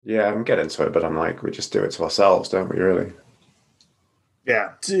Yeah, I'm getting into it, but I'm like, we just do it to ourselves, don't we, really?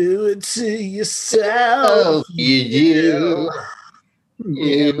 Yeah. Do it to yourself. Oh, you do.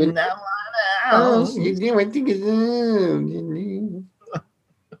 Yeah, now I know. You do. I think it's.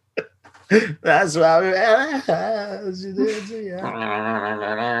 That's why we you do it to you. Is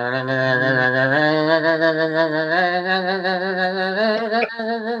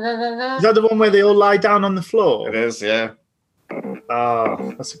that the one where they all lie down on the floor? It is, yeah.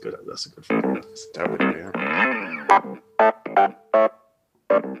 Oh, that's a good film. It's totally, yeah.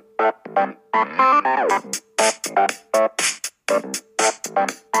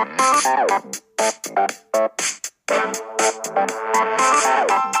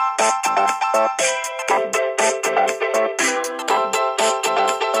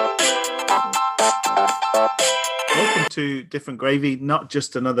 Welcome to Different Gravy, not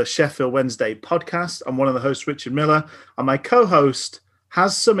just another Sheffield Wednesday podcast. I'm one of the hosts, Richard Miller, and my co-host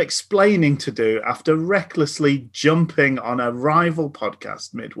has some explaining to do after recklessly jumping on a rival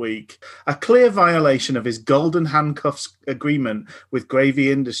podcast midweek, a clear violation of his golden handcuffs agreement with Gravy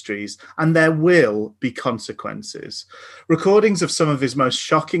Industries, and there will be consequences. Recordings of some of his most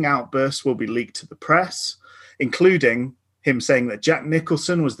shocking outbursts will be leaked to the press, including him saying that Jack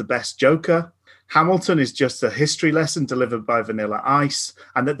Nicholson was the best Joker, Hamilton is just a history lesson delivered by Vanilla Ice,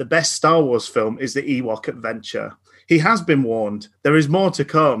 and that the best Star Wars film is the Ewok Adventure. He has been warned. There is more to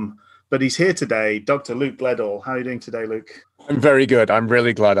come, but he's here today. Dr. Luke Gledall. How are you doing today, Luke? I'm very good. I'm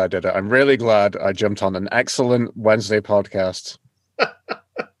really glad I did it. I'm really glad I jumped on an excellent Wednesday podcast.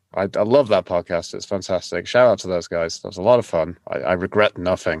 I love that podcast. It's fantastic. Shout out to those guys. That was a lot of fun. I regret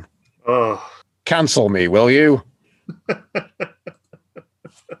nothing. Oh. Cancel me, will you?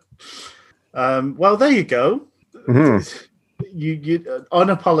 Well, there you go. Mm-hmm. You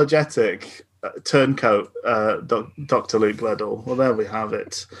unapologetic turncoat, Dr. Luke Gledall. Well, there we have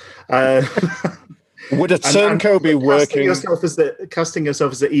it. Would a turncoat be working? Casting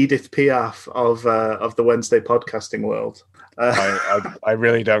yourself as the Edith Piaf of the Wednesday podcasting world. I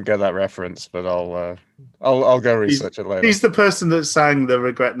really don't get that reference, but I'll go research it later. He's the person that sang the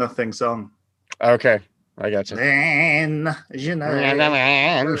Regret Nothing song. Okay, I got you. Then, you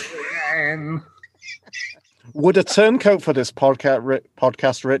know. Would a turncoat for this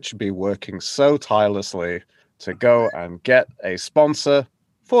podcast, Rich, be working so tirelessly to go and get a sponsor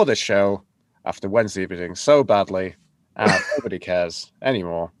for this show after Wednesday being so badly and nobody cares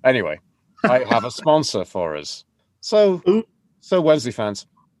anymore? Anyway, I have a sponsor for us. So Wednesday fans,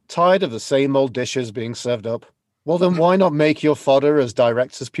 tired of the same old dishes being served up? Well, then why not make your fodder as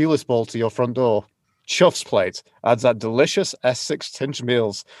direct as Pulis Ball to your front door? Chuff's Plate adds that delicious S6 tinge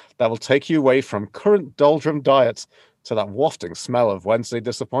meals that will take you away from current doldrum diet to that wafting smell of Wednesday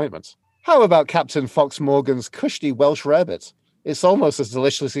disappointment. How about Captain Fox Morgan's cushy Welsh rarebit? It's almost as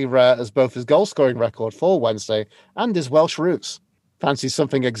deliciously rare as both his goal-scoring record for Wednesday and his Welsh roots. Fancy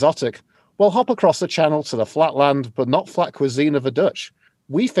something exotic? Well, hop across the channel to the flatland but not flat cuisine of the Dutch.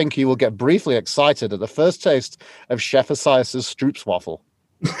 We think you will get briefly excited at the first taste of Chef Asias's Stroopswaffle.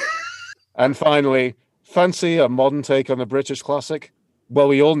 And finally, fancy a modern take on the British classic? Well,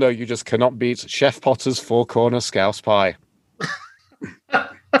 we all know you just cannot beat Chef Potter's four-corner scouse pie.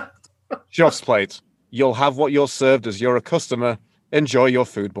 Chuff's Plate. You'll have what you're served as you're a customer. Enjoy your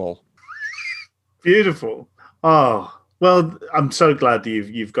food ball. Beautiful. Oh, well, I'm so glad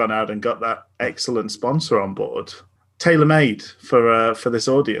you've gone out and got that excellent sponsor on board. Tailor-made for this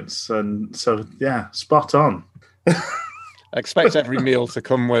audience. And so, yeah, spot on. Expect every meal to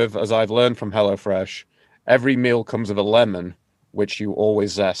come with, as I've learned from HelloFresh, every meal comes with a lemon, which you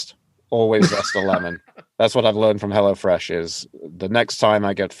always zest. Always zest a lemon. That's what I've learned from HelloFresh is the next time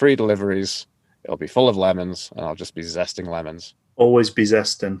I get free deliveries, it'll be full of lemons, and I'll just be zesting lemons. Always be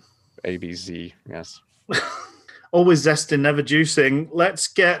zesting. ABZ, yes. Always zesting, never juicing. Let's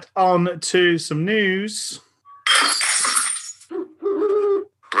get on to some news.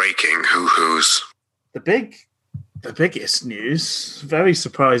 Breaking hoo-hoos. The biggest news, very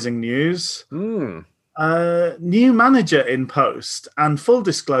surprising news. Mm. New manager in post. And full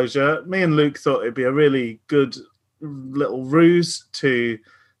disclosure, me and Luke thought it'd be a really good little ruse to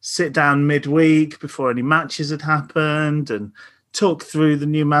sit down midweek before any matches had happened and talk through the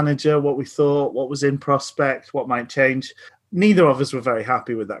new manager, what we thought, what was in prospect, what might change. Neither of us were very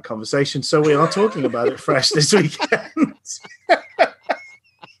happy with that conversation, so we are talking about it fresh this weekend.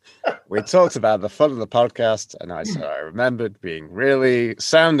 We talked about the fun of the podcast, and I remembered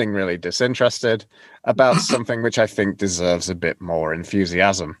sounding really disinterested about something which I think deserves a bit more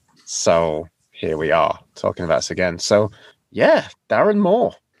enthusiasm. So here we are, talking about this again. So, yeah, Darren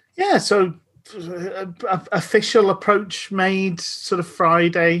Moore. Yeah, so official approach made sort of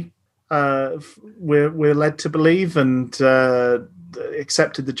Friday. We're led to believe, and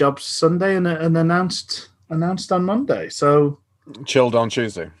accepted the job Sunday and announced on Monday. So Chilled on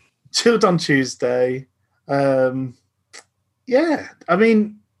Tuesday. Chilled on Tuesday. Yeah, I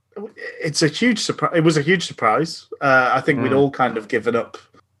mean, it's a huge surprise. It was a huge surprise. I think we'd all kind of given up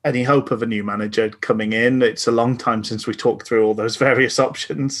any hope of a new manager coming in. It's a long time since we talked through all those various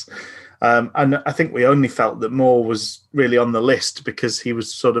options. And I think we only felt that Moore was really on the list because he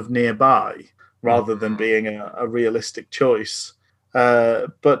was sort of nearby rather than being a realistic choice.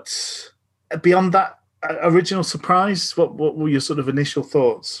 But beyond that original surprise, what were your sort of initial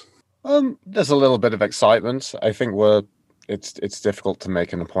thoughts? There's a little bit of excitement. I think it's difficult to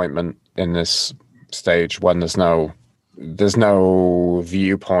make an appointment in this stage when there's no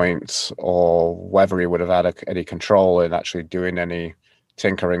viewpoint or whether he would have had any control in actually doing any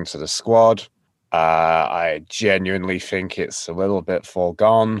tinkering to the squad. I genuinely think it's a little bit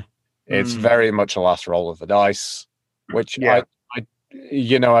foregone. It's very much a last roll of the dice, which I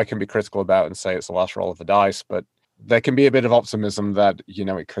can be critical about and say it's the last roll of the dice, but there can be a bit of optimism that,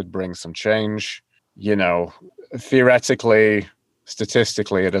 it could bring some change. Theoretically,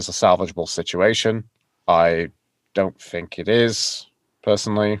 statistically, it is a salvageable situation. I don't think it is,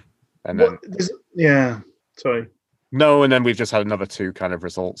 personally. And then, sorry. No, and then we've just had another two kind of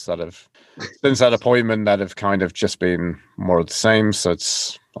results that have, since that appointment, that have kind of just been more of the same. So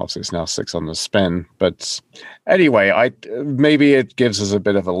it's now 6 on the spin. But anyway, maybe it gives us a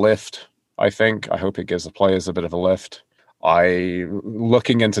bit of a lift. I hope it gives the players a bit of a lift.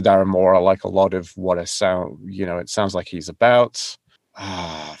 Looking into Darren Moore, I like a lot of what it sounds like he's about.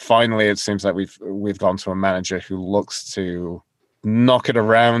 Finally, it seems like we've gone to a manager who looks to knock it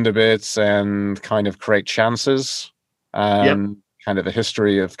around a bit and kind of create chances. Kind of a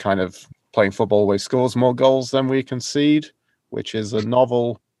history of kind of playing football where he scores more goals than we concede, which is a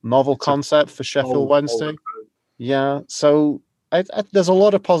novel concept for Sheffield Wednesday. Yeah, so there's a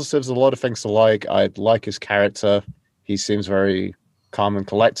lot of positives, a lot of things to like. I like his character. He seems very calm and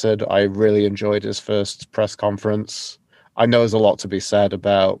collected. I really enjoyed his first press conference. I know there's a lot to be said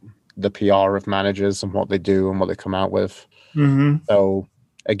about the PR of managers and what they do and what they come out with. Mm-hmm. So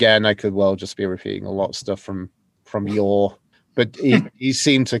again, I could well just be repeating a lot of stuff from but he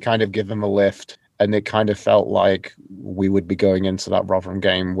seemed to kind of give him a lift, and it kind of felt like we would be going into that Rotherham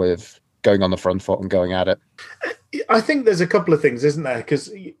game with going on the front foot and going at it. I think there's a couple of things, isn't there?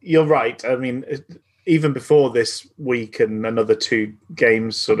 Because you're right. I mean, even before this week and another 2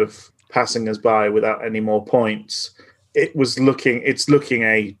 games sort of passing us by without any more points, it's looking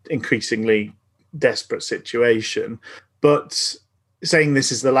a increasingly desperate situation. But saying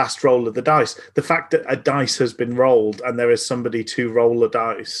this is the last roll of the dice, the fact that a dice has been rolled and there is somebody to roll a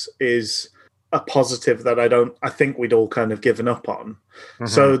dice is a positive that I think we'd all kind of given up on. Mm-hmm.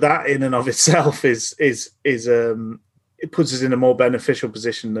 So that in and of itself is it puts us in a more beneficial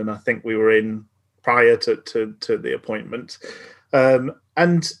position than I think we were in prior to the appointment.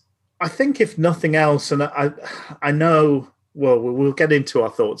 And I think if nothing else, and I know, well, we'll get into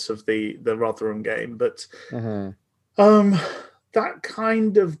our thoughts of the Rotherham game, but that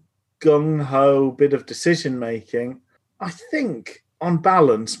kind of gung-ho bit of decision-making, I think on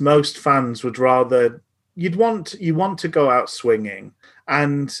balance, most fans would rather, you want to go out swinging.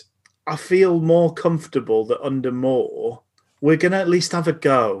 And I feel more comfortable that under Moore, we're going to at least have a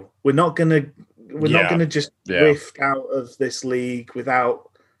go. We're not going to just drift out of this league without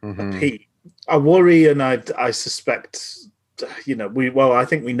a peep. I worry, and I suspect, I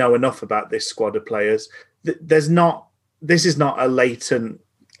think we know enough about this squad of players. This is not a latent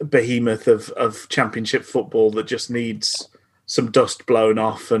behemoth of championship football that just needs some dust blown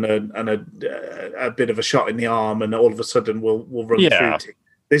off and a bit of a shot in the arm, and all of a sudden we'll run through.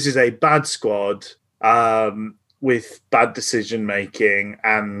 This is a bad squad with bad decision making,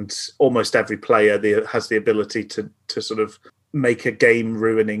 and almost every player has the ability to sort of make a game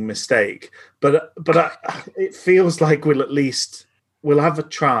ruining mistake. But it feels like we'll have a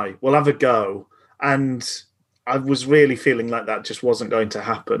try, we'll have a go, and I was really feeling like that just wasn't going to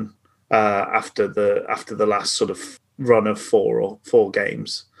happen after the last sort of run of four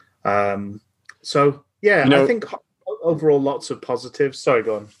games. So yeah, I think overall lots of positives. Sorry,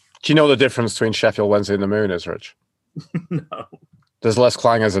 go on. Do you know the difference between Sheffield Wednesday and the Moon is, Rich? No. There's less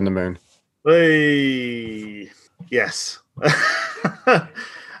clangers in the Moon. Hey, yes. But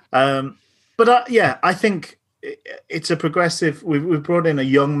I think it's a progressive. We've brought in a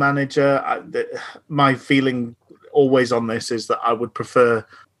young manager. My feeling always on this is that I would prefer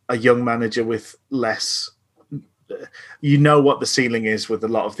a young manager with less. You know what the ceiling is with a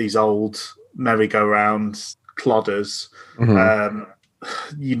lot of these old merry-go-round plodders. Mhm.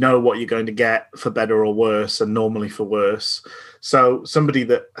 You know what you're going to get for better or worse, and normally for worse. So somebody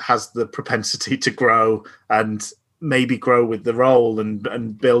that has the propensity to grow and maybe grow with the role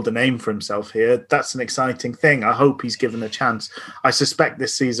and build a name for himself here, that's an exciting thing. I hope he's given a chance. I suspect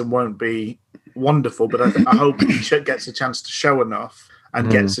this season won't be wonderful, but I hope he gets a chance to show enough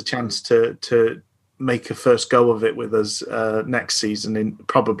and gets a chance to make a first go of it with us next season,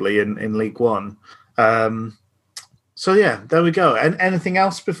 probably in League One. So yeah, there we go. And anything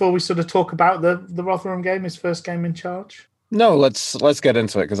else before we sort of talk about the Rotherham game, his first game in charge? No, let's get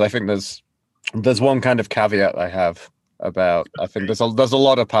into it, because I think there's one kind of caveat I have about. I think there's a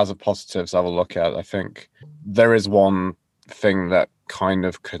lot of positives I will look at. I think there is one thing that kind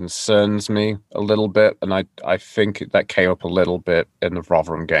of concerns me a little bit, and I think that came up a little bit in the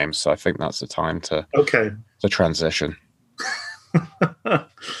Rotherham game. So I think that's the time to transition.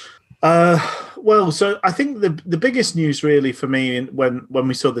 Well, so I think the biggest news really for me when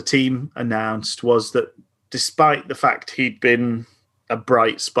we saw the team announced was that despite the fact he'd been a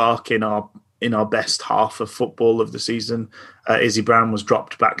bright spark in our best half of football of the season, Izzy Brown was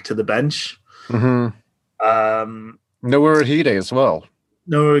dropped back to the bench. Mm-hmm. Noah Agide as well.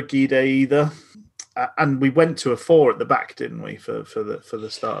 Noah Agide either. And we went to a 4 at the back, didn't we, for the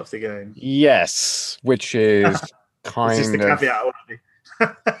start of the game? Yes, which is kind is this the caveat already?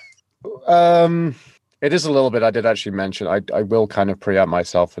 It is a little bit. I did actually mention, I will kind of preempt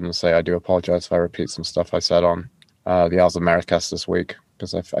myself and say I do apologize if I repeat some stuff I said on the Ars Americas this week,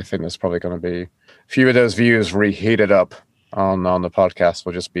 because I think there's probably going to be a few of those views reheated up on the podcast.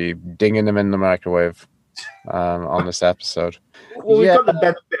 We'll just be dinging them in the microwave on this episode. Well, we've got the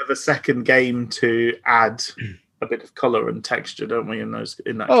benefit of a second game to add a bit of colour and texture, don't we? In that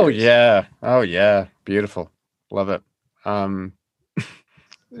case. Oh yeah, beautiful, love it.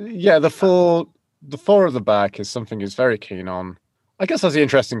 Yeah, the four at the back is something he's very keen on. I guess that's the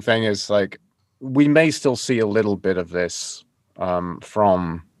interesting thing is, like, we may still see a little bit of this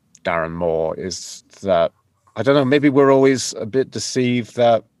from Darren Moore, is that, I don't know, maybe we're always a bit deceived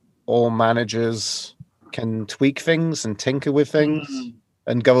that all managers can tweak things and tinker with things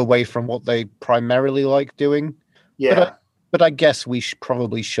and go away from what they primarily like doing. Yeah. But I guess we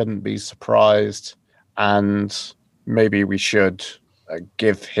probably shouldn't be surprised, and maybe we should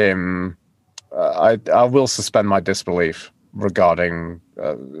give him... I will suspend my disbelief regarding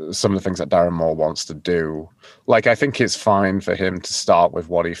some of the things that Darren Moore wants to do. Like, I think it's fine for him to start with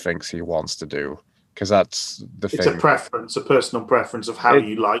what he thinks he wants to do, because that's the thing. It's a preference, a personal preference of how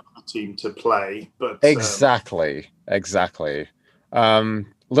you like the team to play. But exactly. A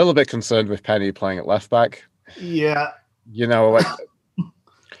little bit concerned with Penny playing at left back. Yeah. You know,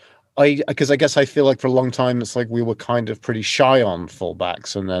 because I guess I feel like for a long time it's like we were kind of pretty shy on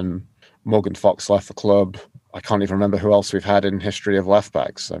fullbacks, and then Morgan Fox left the club. I can't even remember who else we've had in history of left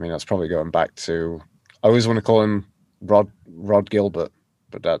backs. I mean, that's probably going back to, I always want to call him Rod Gilbert,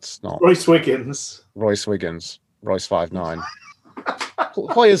 but that's not. Royce Wiggins, Royce 5'9".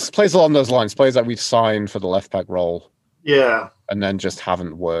 Plays along those lines. Players that we've signed for the left back role. Yeah. And then just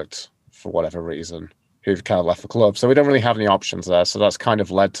haven't worked for whatever reason, who've kind of left the club. So we don't really have any options there. So that's kind of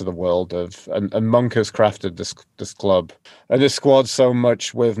led to the world of, and Monk has crafted this club and this squad so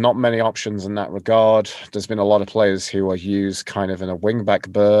much with not many options in that regard. There's been a lot of players who are used kind of in a wing-back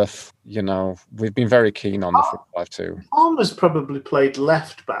berth. You know, we've been very keen on the 4-5-2. Palmer's probably played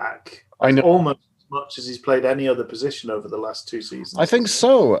left-back. I know. Almost as much as he's played any other position over the last 2 seasons. I think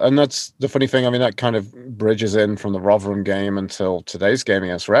so. And that's the funny thing. I mean, that kind of bridges in from the Rotherham game until today's game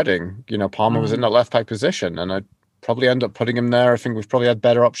against Reading. You know, Palmer was in that left back position, and I'd probably end up putting him there. I think we've probably had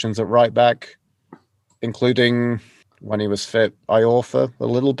better options at right back, including when he was fit, Iorfa a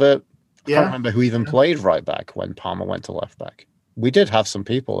little bit. I can't remember who even played right back when Palmer went to left back. We did have some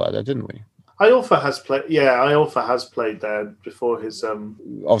people there, didn't we? Iorfa has played. Yeah, Iorfa has played there before his.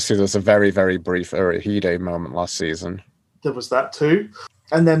 Obviously, there's a very, very brief Urahide moment last season. There was that too,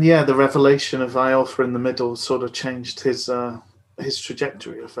 and then the revelation of Iorfa in the middle sort of changed his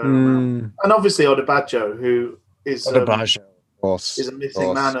trajectory a fair amount. And obviously Odebajo, who is of course, is a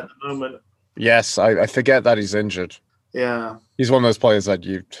missing man at the moment. Yes, I forget that he's injured. Yeah, he's one of those players that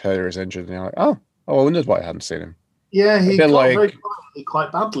you hear is injured, and you're like, I wondered why I hadn't seen him. Yeah, he got very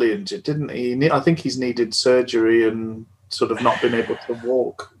quite badly injured, didn't he? I think he's needed surgery and sort of not been able to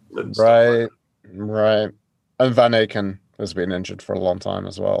walk. Right. And Van Aken has been injured for a long time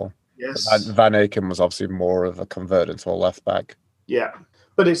as well. Yes. Van Aken was obviously more of a converted to a left back. Yeah.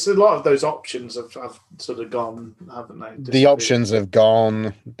 But it's a lot of those options have sort of gone, haven't they? The options have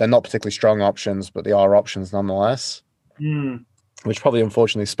gone. They're not particularly strong options, but they are options nonetheless. which probably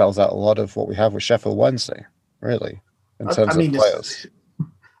unfortunately spells out a lot of what we have with Sheffield Wednesday, really, in terms of players.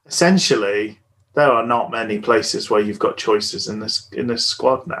 Essentially, there are not many places where you've got choices in this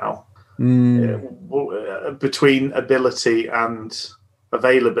squad now. Between ability and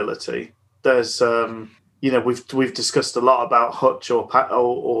availability, there's we've discussed a lot about Hutch or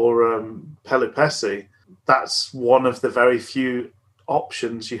Pelupessy. That's one of the very few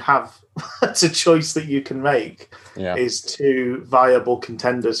options you have. It's a choice that you can make. Is two viable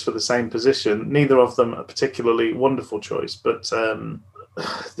contenders for the same position. Neither of them a particularly wonderful choice, but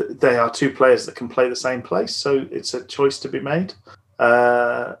they are two players that can play the same place. So it's a choice to be made.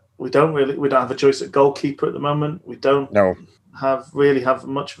 We don't have a choice at goalkeeper at the moment. We don't have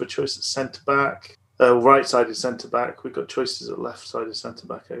much of a choice at centre back, right-sided centre back. We've got choices at left-sided centre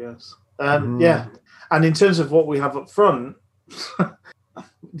back, I guess. Yeah, and in terms of what we have up front,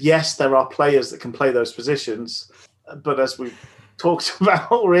 yes, there are players that can play those positions, but as we've talked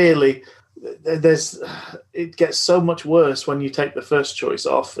about, really, it gets so much worse when you take the first choice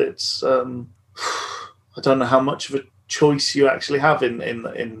off. It's I don't know how much of a choice you actually have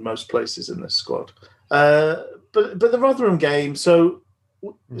in most places in this squad. But the Rotherham game, so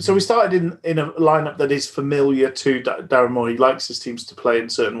we started in a lineup that is familiar to Darren Moore. He likes his teams to play in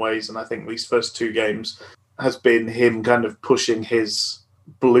certain ways, and I think these first two games has been him kind of pushing his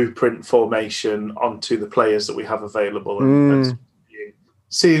blueprint formation onto the players that we have available and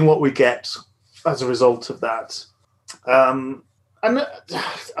seeing what we get as a result of that. And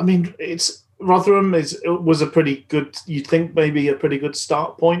I mean, Rotherham was a pretty good, you'd think maybe a pretty good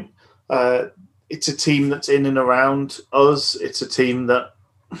start point. It's a team that's in and around us. It's a team that,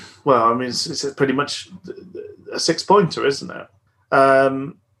 well, I mean, it's pretty much a 6-pointer, isn't it?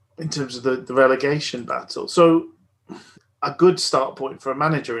 In terms of the relegation battle. So a good start point for a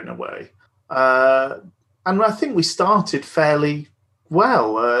manager in a way. And I think we started fairly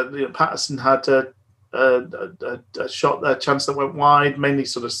well. Patterson had a shot, a chance that went wide. Mainly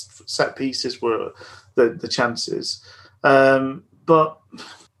sort of set pieces were the chances. But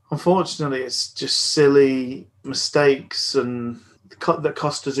unfortunately, it's just silly mistakes and that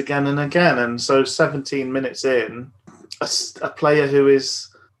cost us again and again. And so 17 minutes in, a player who is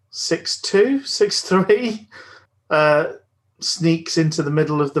 6'2", 6'3", sneaks into the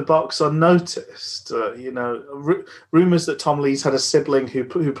middle of the box unnoticed. Rumours that Tom Lees had a sibling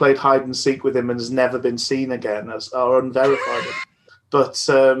who played hide and seek with him and has never been seen again are unverified. But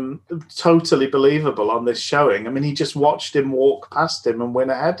totally believable on this showing. I mean, he just watched him walk past him and win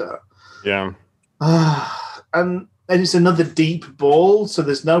a header. Yeah. And it's another deep ball, so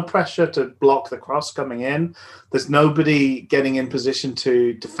there's no pressure to block the cross coming in. There's nobody getting in position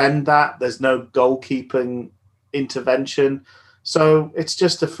to defend that. There's no goalkeeping intervention. So it's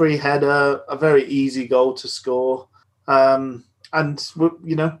just a free header, a very easy goal to score. And we're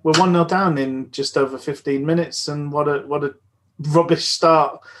 1-0 down in just over 15 minutes. And what a rubbish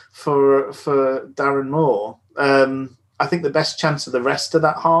start for Darren Moore. I think the best chance of the rest of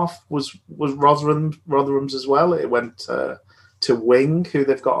that half was Rotherham's as well. It went to Wing, who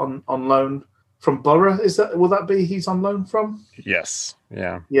they've got on loan from Borough. Will that be he's on loan from? Yes.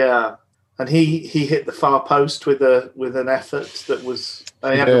 Yeah. Yeah. And he hit the far post with an effort that was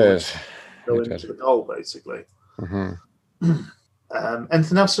going into the goal, basically. Mm-hmm.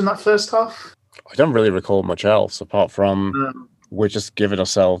 Anything else in that first half? I don't really recall much else apart from we're just giving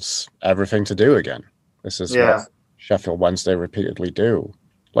ourselves everything to do again. This is what Sheffield Wednesday repeatedly do.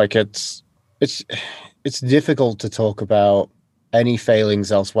 Like it's difficult to talk about any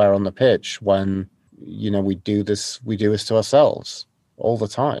failings elsewhere on the pitch when we do this to ourselves all the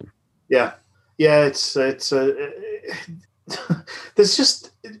time. Yeah. It's there's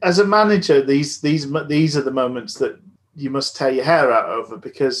just, as a manager, these are the moments that you must tear your hair out over,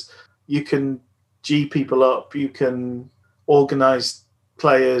 because you can G people up, you can organise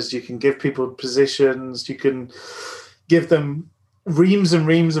players, you can give people positions, you can give them reams and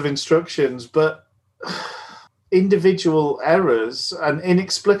reams of instructions, but individual errors and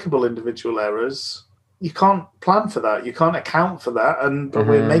inexplicable individual errors, you can't plan for that, you can't account for that, and but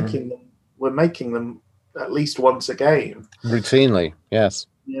we're making them at least once a game, routinely. Yes.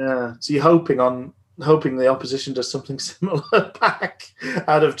 Yeah. So you're hoping the opposition does something similar back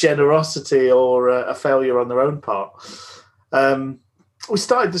out of generosity or a failure on their own part. We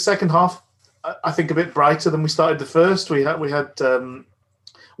started the second half, I think, a bit brighter than we started the first. We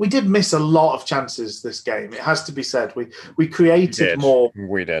did miss a lot of chances this game. It has to be said. We created more.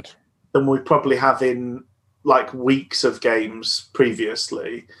 We did than we probably have in like weeks of games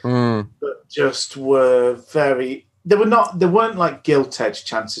previously, but just were very There weren't like gilt edge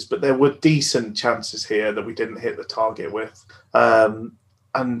chances, but there were decent chances here that we didn't hit the target with. And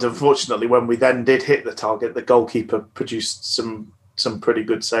unfortunately, when we then did hit the target, the goalkeeper produced some pretty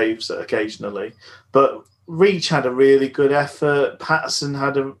good saves occasionally. But Reach had a really good effort. Patterson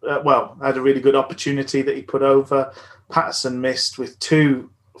had a really good opportunity that he put over. Patterson missed with 2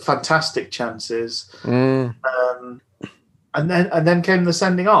 fantastic chances, and then came the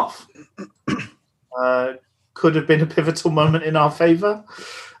sending off. Could have been a pivotal moment in our favour.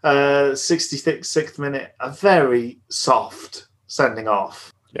 66th minute, a very soft sending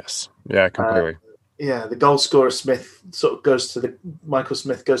off. Yes, yeah, completely. The goal scorer Michael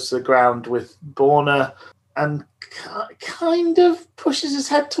Smith goes to the ground with Borna and kind of pushes his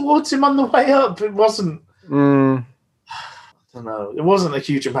head towards him on the way up. It wasn't. I don't know. It wasn't a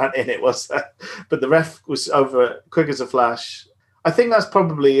huge amount in it, was there? But the ref was over quick as a flash. I think that's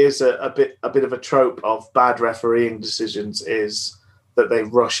probably is a bit of a trope of bad refereeing decisions, is that they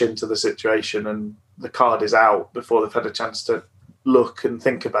rush into the situation and the card is out before they've had a chance to look and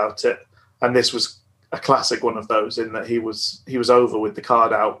think about it. And this was a classic one of those, in that he was over with the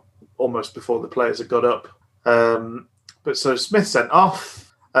card out almost before the players had got up. But so Smith sent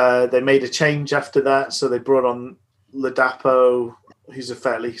off. They made a change after that, so they brought on Ladapo, who's a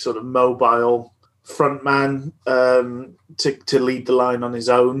fairly sort of mobile front man, to lead the line on his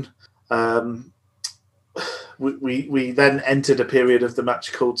own. We then entered a period of the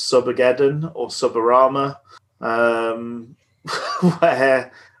match called Subageddon or Subarama,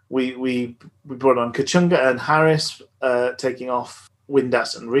 where we brought on Kachunga and Harris, taking off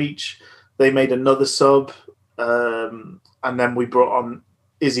Windass and Reach. They made another sub, and then we brought on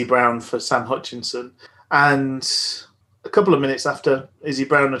Izzy Brown for Sam Hutchinson. And a couple of minutes after Izzy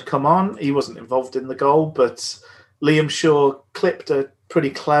Brown had come on, he wasn't involved in the goal, but Liam Shaw clipped a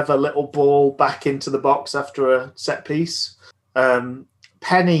pretty clever little ball back into the box after a set piece.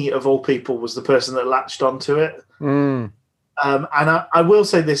 Penny, of all people, was the person that latched onto it. And I will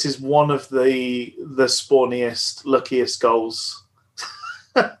say this is one of the spawniest, luckiest goals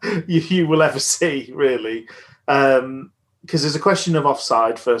you will ever see, really. Because there's a question of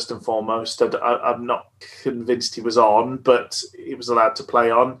offside, first and foremost. I'm not convinced he was on, but he was allowed to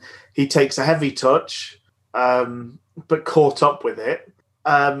play on. He takes a heavy touch, but caught up with it.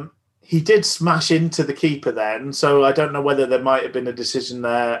 He did smash into the keeper then, so I don't know whether there might have been a decision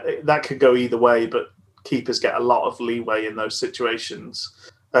there. That could go either way, but keepers get a lot of leeway in those situations.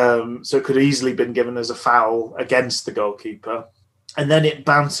 So it could easily been given as a foul against the goalkeeper. And then it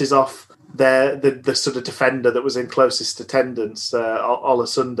bounces off the sort of defender that was in closest attendance,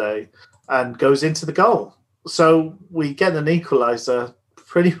 Olasunde, and goes into the goal. So we get an equaliser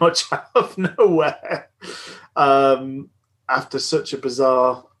pretty much out of nowhere, after such a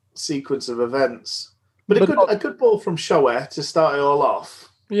bizarre sequence of events. But a good ball from Shoet to start it all off.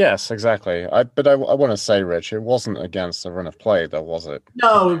 Yes, exactly. I want to say, Rich, it wasn't against the run of play, though, was it?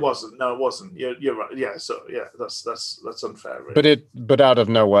 No, it wasn't. You're right. Yeah, so yeah, that's unfair. Really. But out of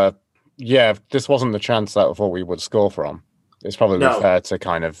nowhere, yeah, this wasn't the chance that I thought we would score from. It's probably fair to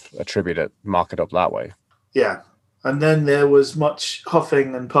kind of mark it up that way. Yeah, and then there was much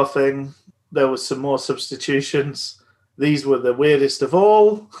huffing and puffing. There was some more substitutions. These were the weirdest of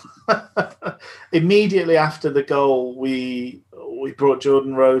all. Immediately after the goal, we brought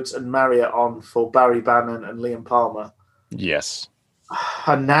Jordan Rhodes and Marriott on for Barry Bannon and Liam Palmer. Yes.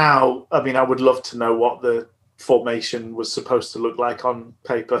 And now, I mean, I would love to know what the formation was supposed to look like on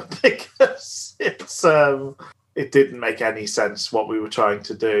paper, because it didn't make any sense what we were trying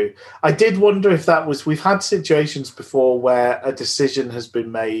to do. I did wonder if that was... We've had situations before where a decision has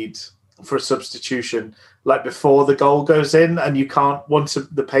been made for a substitution, like before the goal goes in, and you can't, once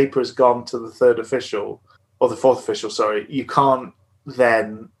the paper has gone to the third official, or the fourth official, sorry, you can't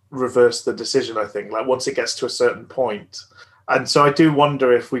then reverse the decision, I think, like once it gets to a certain point. And so I do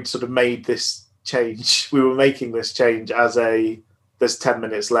wonder if we'd sort of made this change, we were making this change as there's 10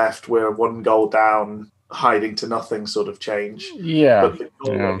 minutes left, we're 1 goal down, hiding to nothing sort of change. Yeah. But the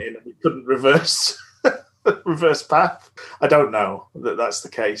goal went in and we couldn't reverse path. I don't know that that's the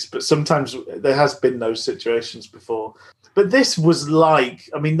case, but sometimes there has been those situations before. But this was like,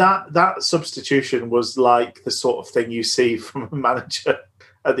 I mean, that substitution was like the sort of thing you see from a manager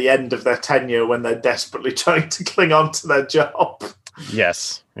at the end of their tenure when they're desperately trying to cling on to their job.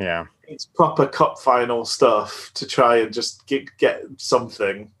 Yes, yeah. It's proper cup final stuff to try and just get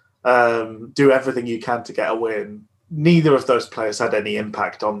something, do everything you can to get a win. Neither of those players had any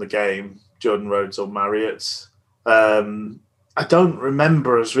impact on the game, Jordan Rhodes or Marriott. I don't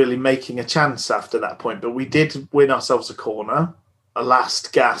remember us really making a chance after that point, but we did win ourselves a corner, a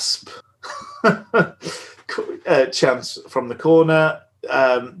last gasp. chance from the corner.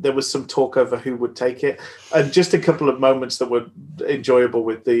 There was some talk over who would take it, and just a couple of moments that were enjoyable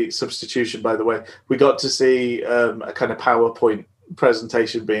with the substitution. By the way, we got to see a kind of PowerPoint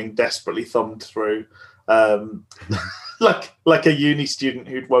presentation being desperately thumbed through, like a uni student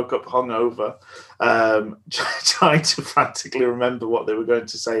who'd woke up hungover, trying to frantically remember what they were going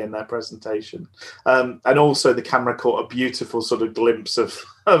to say in their presentation. And also the camera caught a beautiful sort of glimpse of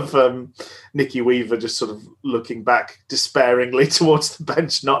Nicky Weaver just sort of looking back despairingly towards the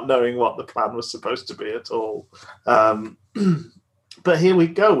bench, not knowing what the plan was supposed to be at all. But here we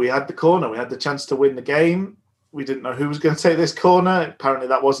go. We had the corner. We had the chance to win the game. We didn't know who was going to take this corner. Apparently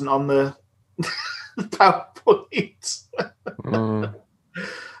that wasn't on the PowerPoint.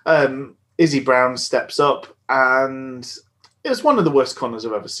 Izzy Brown steps up, and it was one of the worst corners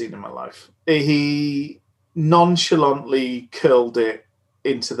I've ever seen in my life. He nonchalantly curled it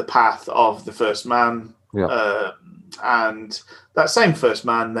into the path of the first man. Yeah. And that same first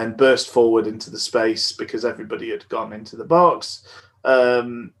man then burst forward into the space because everybody had gone into the box.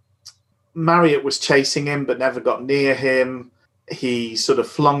 Marriott was chasing him but never got near him. He sort of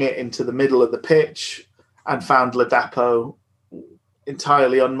flung it into the middle of the pitch and found Ladapo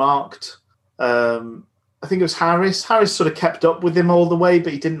entirely unmarked. I think it was Harris. Harris sort of kept up with him all the way,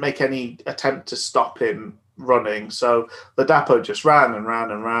 but he didn't make any attempt to stop him running. So Ladapo just ran and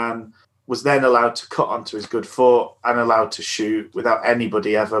ran and ran, was then allowed to cut onto his good foot and allowed to shoot without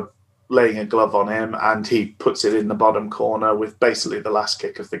anybody ever laying a glove on him. And he puts it in the bottom corner with basically the last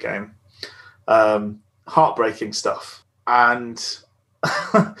kick of the game. Heartbreaking stuff. And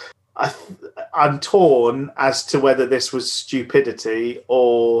I'm torn as to whether this was stupidity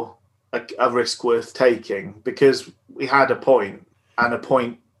or a risk worth taking, because we had a point, and a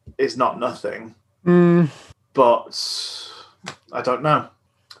point is not nothing. But I don't know.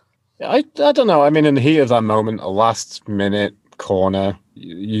 I don't know. I mean, in the heat of that moment, a last-minute corner,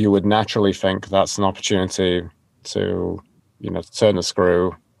 you would naturally think that's an opportunity to, turn the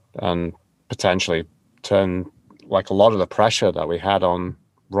screw and potentially turn like a lot of the pressure that we had on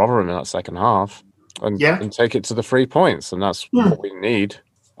Rotherham in that second half and take it to the 3 points. And that's what we need.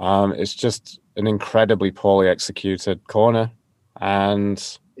 It's just an incredibly poorly executed corner. And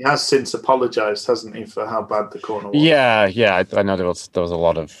he has since apologised, hasn't he, for how bad the corner was? Yeah. I know there was a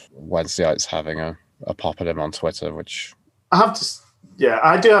lot of Wednesdayites having a pop at him on Twitter, which I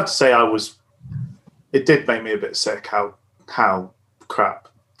do have to say it did make me a bit sick how crap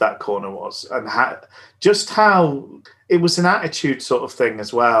that corner was, and how it was an attitude sort of thing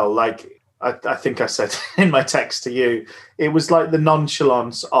as well. Like I think I said in my text to you, it was like the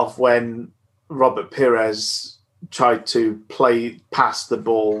nonchalance of when Robert Pires tried to pass the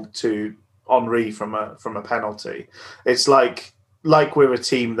ball to Henry from a penalty. It's like we're a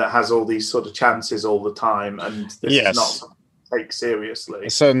team that has all these sort of chances all the time, and this is not something to take seriously. A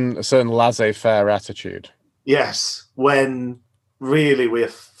certain laissez-faire attitude. Yes, when really we're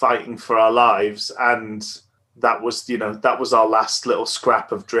fighting for our lives, and that was our last little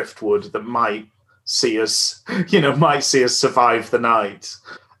scrap of driftwood that might see us survive the night.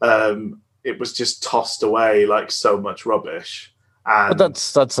 It was just tossed away like so much rubbish. And but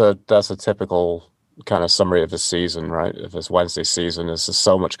that's a typical kind of summary of the season, right? Of this Wednesday season, is there's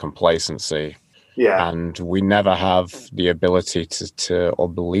so much complacency. Yeah. And we never have the ability to or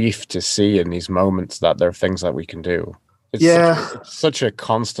belief to see in these moments that there are things that we can do. It's such a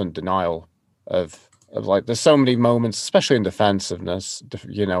constant denial of like, there's so many moments, especially in defensiveness,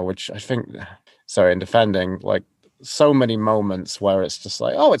 which I think, in defending, like so many moments where it's just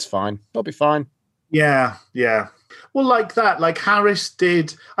like, oh, it's fine. It'll be fine. Yeah. Well, like that, like Harris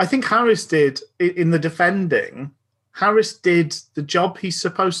did, I think Harris did in the defending, Harris did the job he's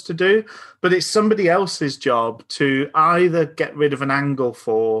supposed to do, but it's somebody else's job to either get rid of an angle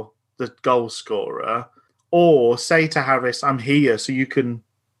for the goal scorer or say to Harris, I'm here, so you can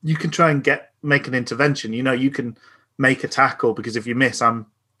try and make an intervention. You can make a tackle, because if you miss, I'm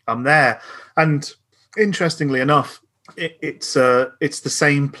there. And interestingly enough, it's the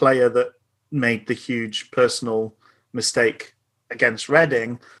same player that made the huge personal mistake against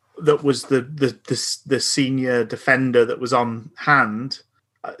Reading that was the senior defender that was on hand.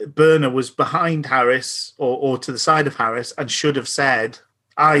 Burner was behind Harris or to the side of Harris and should have said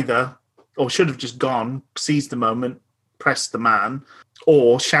either, or should have just gone, seized the moment, pressed the man,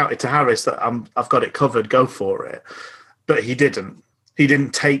 or shouted to Harris that I've got it covered, go for it. But he didn't. He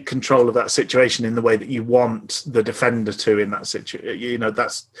didn't take control of that situation in the way that you want the defender to in that situation.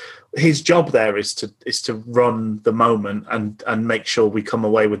 That's his job. There is to run the moment and make sure we come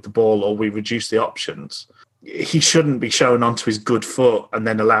away with the ball or we reduce the options. He shouldn't be shown onto his good foot and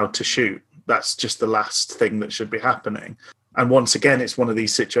then allowed to shoot. that's just the last thing that should be happening. And once again, it's one of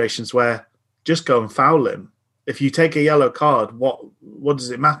these situations where just go and foul him. If you take a yellow card, what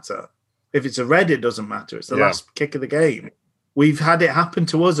does it matter? If it's a red, it doesn't matter. It's the last kick of the game. We've had it happen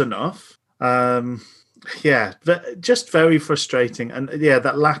to us enough. Just very frustrating. And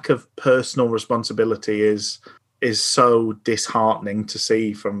that lack of personal responsibility is so disheartening to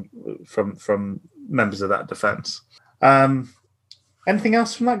see from members of that defence. Anything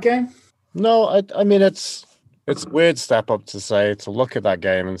else from that game? No, I mean, it's a weird step up to look at that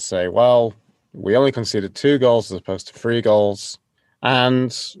game and say, well, we only conceded 2 goals as opposed to 3 goals.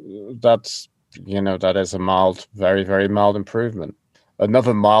 And that is a mild, very, very mild improvement.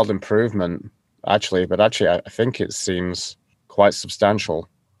 Another mild improvement, I think it seems quite substantial,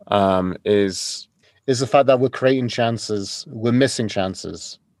 is the fact that we're creating chances, we're missing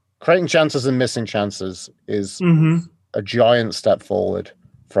chances. Creating chances and missing chances is a giant step forward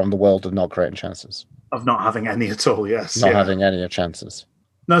from the world of not creating chances. Of not having any at all, yes. Not having any chances.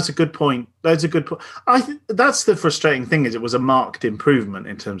 No, that's a good point. That's a good point. I think that's the frustrating thing, is it was a marked improvement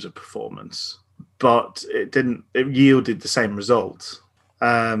in terms of performance, but it yielded the same result.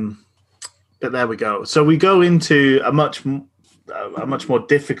 But there we go. So we go into a much more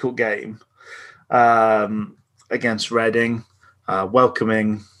difficult game against Reading,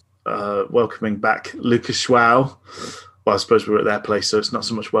 welcoming back Lucas João. Well, I suppose we were at their place, so it's not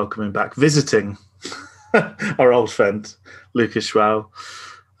so much welcoming back, visiting our old friend Lucas João.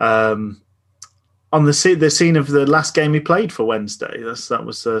 On the scene of the last game he played for Wednesday. That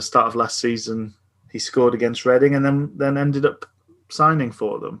was the start of last season. He scored against Reading and then ended up signing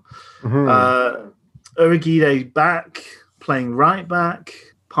for them. Urhoghide back, playing right back,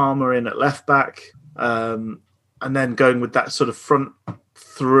 Palmer in at left back, and then going with that sort of front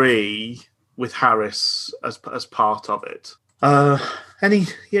 3 with Harris as part of it. Any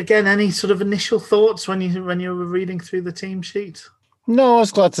sort of initial thoughts when you were reading through the team sheet? No, I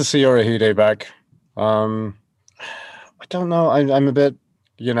was glad to see Urhoghide back. I don't know. I'm a bit,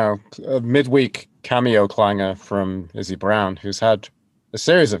 a midweek cameo clanger from Izzy Brown, who's had a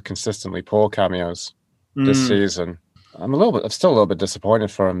series of consistently poor cameos this season. I'm still a little bit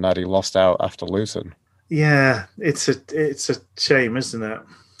disappointed for him that he lost out after Luton. Yeah, it's a shame, isn't it?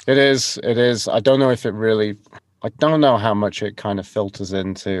 It is. I don't know how much it kind of filters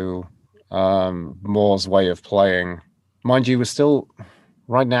into Moore's way of playing. Mind you,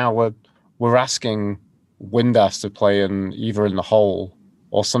 right now we're asking Windass to play either in the hole,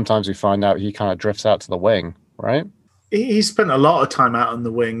 or sometimes we find out he kind of drifts out to the wing, right? He spent a lot of time out on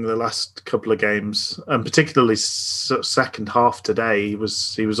the wing the last couple of games, and particularly second half today. He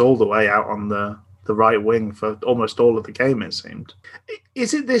was all the way out on the right wing for almost all of the game, it seemed.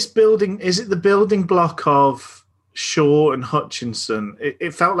 Is it the building block of Shaw and Hutchinson?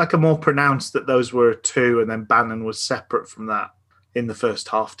 It felt like a more pronounced that those were 2, and then Bannon was separate from that in the first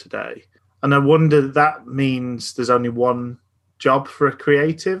half today. And I wonder that means there's only one job for a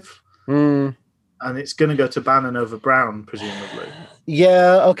creative. And it's going to go to Bannon over Brown, presumably.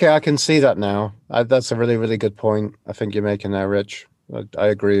 Yeah, okay, I can see that now. That's a really, really good point I think you're making there, Rich. I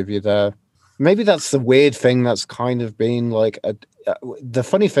agree with you there. Maybe that's the weird thing that's kind of been like... the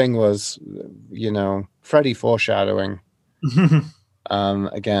funny thing was, Freddie foreshadowing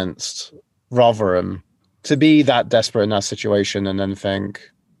against Rotherham. To be that desperate in that situation and then think,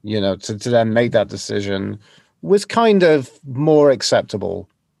 to then make that decision was kind of more acceptable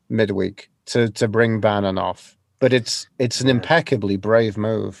midweek. To bring Bannon off, but it's an impeccably brave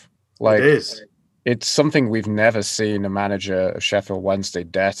move. Like, it is. It's something we've never seen a manager of Sheffield Wednesday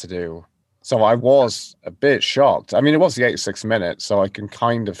dare to do. So I was a bit shocked. I mean, it was the 86th minute, so I can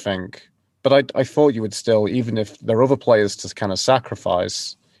kind of think. But I thought you would still, even if there are other players to kind of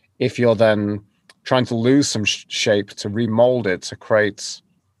sacrifice, if you're then trying to lose some shape to remold it to create,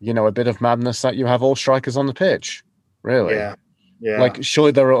 a bit of madness, that you have all strikers on the pitch. Really. Yeah. Yeah. Like,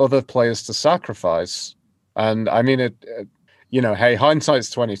 surely there are other players to sacrifice. And I mean, hey, hindsight's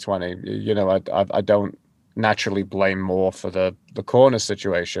 20/20. I don't naturally blame Moore for the corner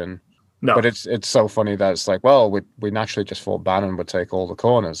situation. No. But it's so funny that it's like, well, we naturally just thought Bannon would take all the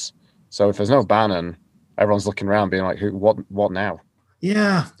corners. So if there's no Bannon, everyone's looking around being like, what now?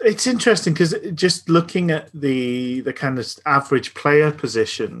 Yeah, it's interesting because just looking at the kind of average player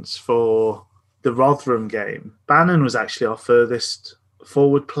positions for the Rotherham game, Bannon was actually our furthest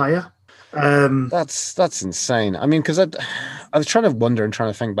forward player. That's insane. I mean, because I was trying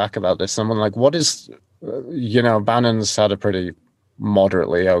to think back about this. Someone like, what is, Bannon's had a pretty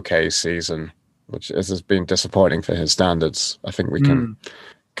moderately okay season, which has been disappointing for his standards. I think we can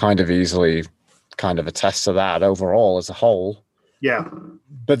kind of easily kind of attest to that overall as a whole. Yeah.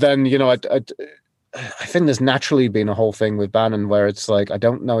 But then, I think there's naturally been a whole thing with Bannon where it's like, I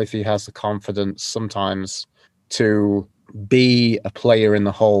don't know if he has the confidence sometimes to be a player in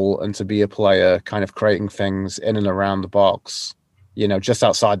the hole and to be a player kind of creating things in and around the box, just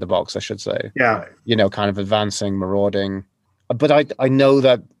outside the box, I should say. Yeah. Kind of advancing, marauding. But I know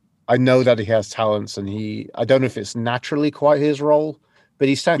that he has talents, and I don't know if it's naturally quite his role, but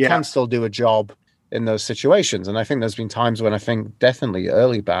he can still do a job in those situations. And I think there's been times when I think definitely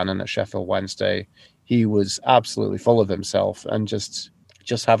early Bannon at Sheffield Wednesday, he was absolutely full of himself and just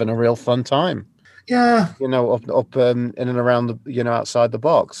having a real fun time. Yeah. Up in and around the, outside the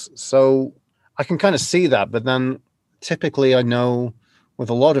box. So I can kind of see that. But then typically I know with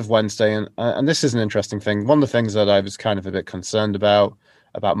a lot of Wednesday, and this is an interesting thing. One of the things that I was kind of a bit concerned about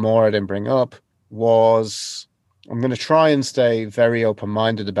more I didn't bring up was, I'm going to try and stay very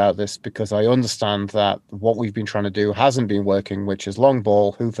open-minded about this because I understand that what we've been trying to do hasn't been working, which is long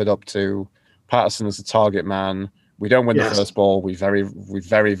ball, hoof it up to Patterson as a target man. We don't win the first ball. We very,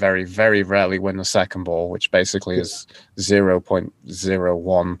 very, very rarely win the second ball, which basically is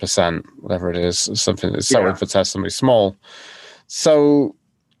 0.01%, whatever it is, something that's so infinitesimally small. So,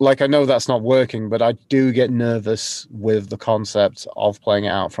 I know that's not working, but I do get nervous with the concept of playing it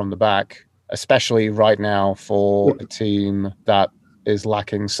out from the back, especially right now for a team that is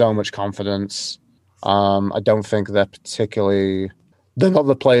lacking so much confidence. I don't think they're not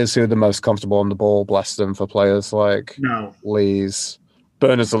the players who are the most comfortable on the ball, bless them, for players like Lees.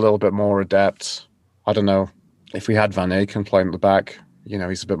 Bernard's a little bit more adept. I don't know. If we had Van Aken playing at the back,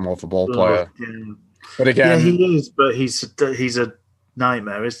 he's a bit more of a ball player. Yeah. But again... Yeah, he is, but he's a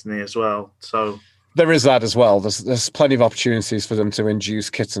nightmare, isn't he, as well? So... There is that as well. There's plenty of opportunities for them to induce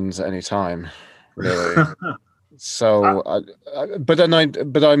kittens at any time, really. So, I'm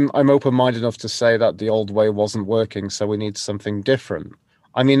open-minded enough to say that the old way wasn't working, so we need something different.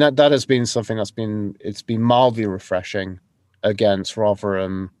 I mean, that has been something it's been mildly refreshing against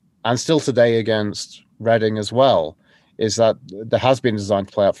Rotherham, and still today against Reading as well, is that there has been designed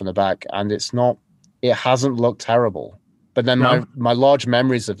to play out from the back, and it hasn't looked terrible. But then my large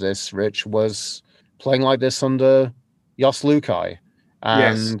memories of this, Rich, was playing like this under Jos Lukai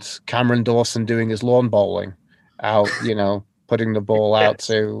and Cameron Dawson doing his lawn bowling out, putting the ball out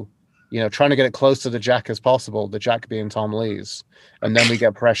to, trying to get it close to the jack as possible, the jack being Tom Lees. And then we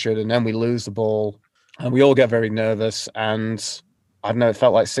get pressured and then we lose the ball and we all get very nervous. And I don't know, it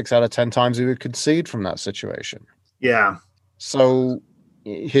felt like 6 out of 10 times we would concede from that situation. Yeah. So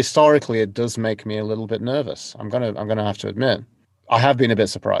historically, it does make me a little bit nervous. I'm gonna have to admit. I have been a bit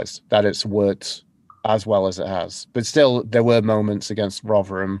surprised that it's worked as well as it has. But still, there were moments against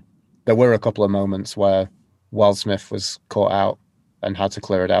Rotherham. There were a couple of moments where Wildsmith was caught out and had to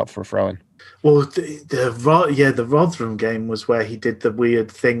clear it out for a throw-in. Well, the Rotherham game was where he did the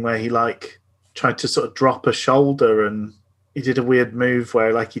weird thing where he tried to sort of drop a shoulder, and he did a weird move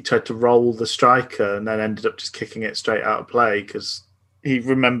where he tried to roll the striker and then ended up just kicking it straight out of play because he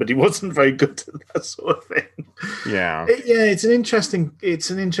remembered he wasn't very good at that sort of thing. Yeah. It's an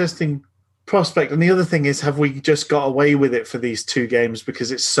interesting prospect. And the other thing is, have we just got away with it for these 2 games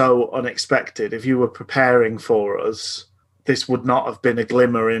because it's so unexpected? If you were preparing for us, this would not have been a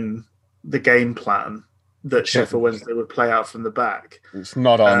glimmer in the game plan that Sheffield Wednesday would play out from the back. It's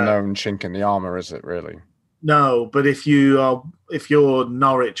not our known chink in the armour, is it, really? No, but if you're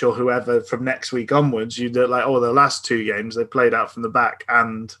Norwich or whoever from next week onwards, you'd the last 2 games they played out from the back,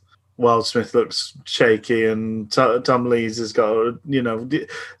 and Wildsmith looks shaky, and Tom Lees has got,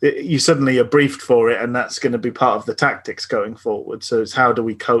 you suddenly are briefed for it, and that's going to be part of the tactics going forward. So it's how do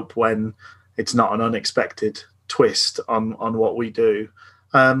we cope when it's not an unexpected twist on what we do.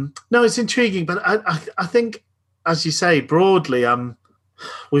 No, it's intriguing, but I think, as you say, broadly,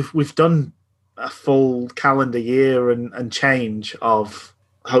 we've done a full calendar year and change of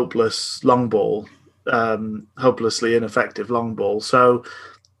hopeless long ball, hopelessly ineffective long ball. So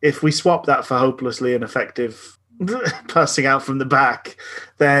if we swap that for hopelessly ineffective passing out from the back,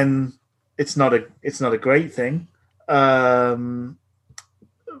 then it's not a great thing. But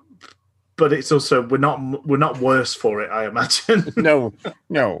it's also we're not worse for it, I imagine. No.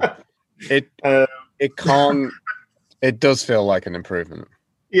 It can't. It does feel like an improvement.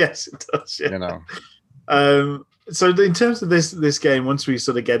 Yes, it does. Yeah. So in terms of this game, once we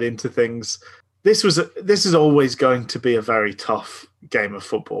sort of get into things, this is always going to be a very tough game of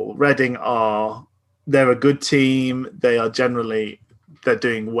football. Reading they're a good team. They're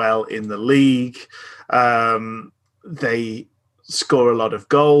doing well in the league. They score a lot of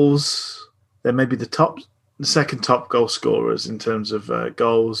goals. They're maybe the second top goal scorers in terms of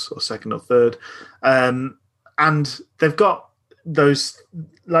goals, or second or third. And they've got those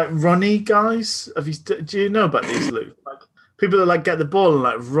like runny guys. Do you know about these, Luke? Like people that like get the ball and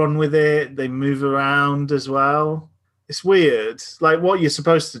like run with it. They move around as well. It's weird. Like what you're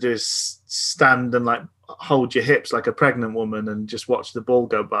supposed to do is stand and like hold your hips like a pregnant woman and just watch the ball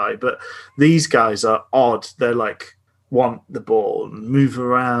go by. But these guys are odd. They're like want the ball and move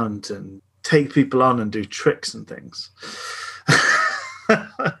around and take people on and do tricks and things.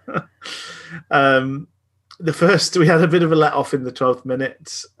 We had a bit of a let off in the 12th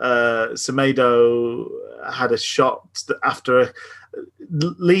minute. Semedo had a shot after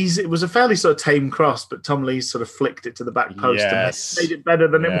Lee's. It was a fairly sort of tame cross, but Tom Lee sort of flicked it to the back post and made it better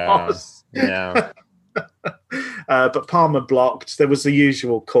than it was. Yeah. But Palmer blocked. There was the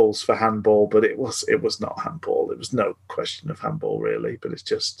usual calls for handball, but it was not handball. It was no question of handball really, but it's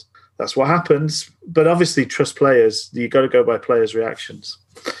just that's what happens. But obviously, trust players. You got to go by players' reactions.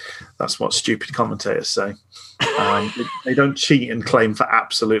 That's what stupid commentators say. They don't cheat and claim for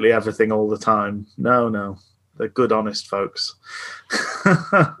absolutely everything all the time. No, they're good, honest folks.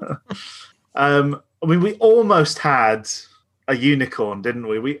 We almost had a unicorn, didn't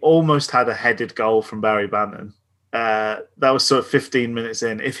we? We almost had a headed goal from Barry Bannon. That was sort of 15 minutes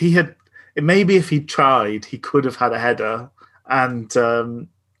in. If he'd tried, he could have had a header, and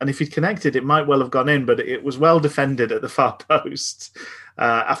if he'd connected, it might well have gone in. But it was well defended at the far post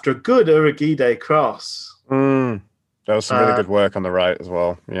after a good Urugide cross. That was some really good work on the right as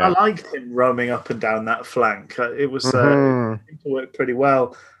well. Yeah, I liked him roaming up and down that flank. It worked pretty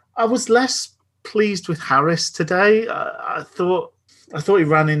well. I was less pleased with Harris today. I thought he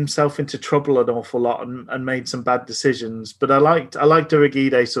ran himself into trouble an awful lot and made some bad decisions. But I liked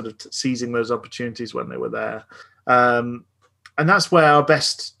Urugide sort of seizing those opportunities when they were there. And that's where our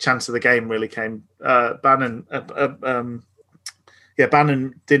best chance of the game really came. Bannon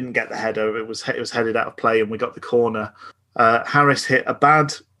didn't get the header. It was headed out of play, and we got the corner. Harris hit a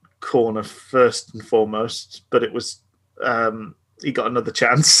bad corner first and foremost, but it was he got another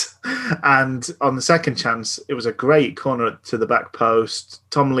chance. And on the second chance, it was a great corner to the back post.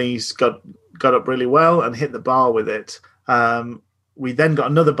 Tom Lees got up really well and hit the bar with it. We then got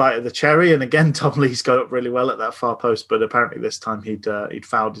another bite of the cherry, and again Tom Lees got up really well at that far post, but apparently this time he'd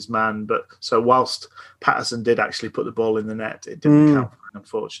fouled his man. But so whilst Patterson did actually put the ball in the net, it didn't count,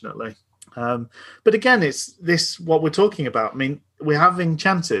 unfortunately. But again, it's this what we're talking about. I mean, we're having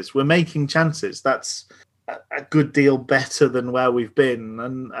chances, we're making chances. That's a good deal better than where we've been.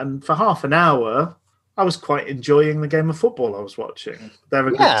 And for half an hour, I was quite enjoying the game of football I was watching. They're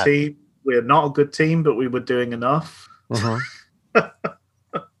a good team. We're not a good team, but we were doing enough.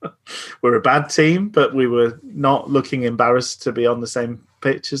 We're a bad team, but we were not looking embarrassed to be on the same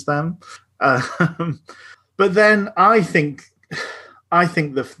pitch as them. But then I think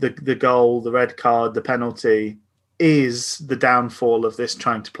the goal, the red card, the penalty is the downfall of this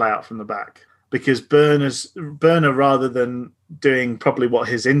trying to play out from the back. Because Burner, rather than doing probably what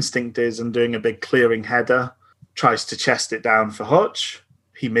his instinct is and doing a big clearing header, tries to chest it down for Hutch.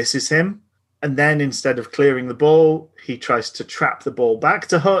 He misses him. And then instead of clearing the ball, he tries to trap the ball back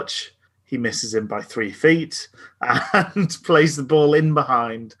to Hutch. He misses him by 3 feet and plays the ball in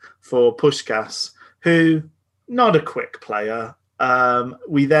behind for Puskás, who, not a quick player.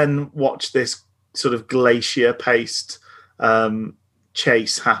 We then watch this sort of glacier-paced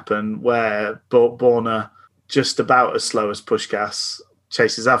chase happen where Borna, just about as slow as Puskás,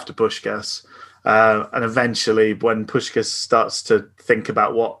 chases after Puskás. And eventually, when Puskás starts to think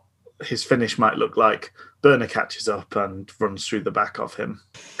about what his finish might look like, Burner catches up and runs through the back of him.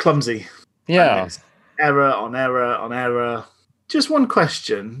 Clumsy. Yeah. Error on error on error. Just one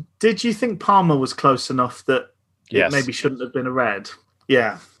question. Did you think Palmer was close enough that it maybe shouldn't have been a red?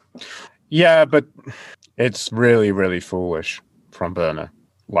 Yeah. Yeah, but it's really, really foolish from Burner.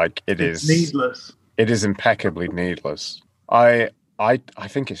 Like, it's needless. It is impeccably needless. I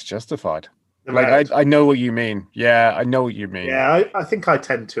think it's justified. Like, I know what you mean. Yeah, I know what you mean. Yeah, I think I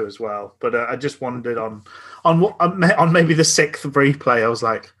tend to as well. But I just wondered on maybe the 6th replay, I was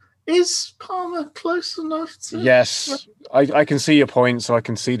like, is Palmer close enough to... Yes, I can see your point, so I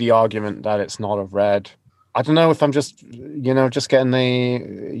can see the argument that it's not a red. I don't know if I'm just getting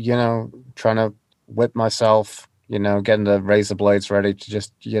the, trying to whip myself, getting the razor blades ready to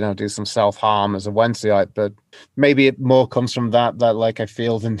just, do some self-harm as a Wednesdayite. But maybe it more comes from that like, I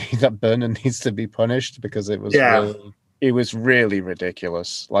feel the need that Burner needs to be punished because it was really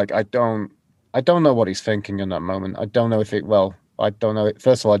ridiculous. Like, I don't know what he's thinking in that moment. I don't know I don't know.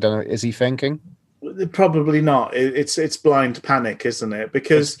 First of all, I don't know. Is he thinking? Probably not. It's blind panic, isn't it?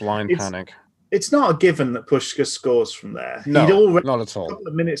 Because it's blind panic. It's not a given that Puskás scores from there. No, not at all. A couple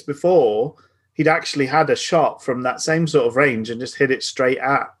of minutes before, he'd actually had a shot from that same sort of range and just hit it straight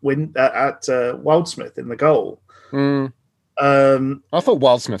at Wildsmith in the goal. Mm. I thought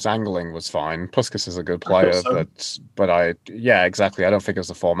Wildsmith's angling was fine. Puskas is a good player, so. but exactly. I don't think it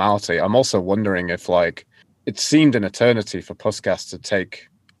was a formality. I'm also wondering if, like, it seemed an eternity for Puskas to take.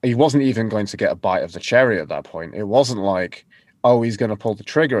 He wasn't even going to get a bite of the cherry at that point. It wasn't like, oh, he's going to pull the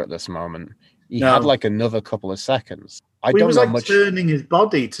trigger at this moment. He had like another couple of seconds. He was like turning his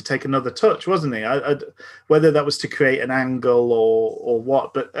body to take another touch, wasn't he? Whether that was to create an angle or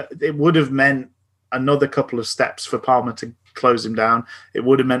what, but it would have meant another couple of steps for Palmer to close him down. It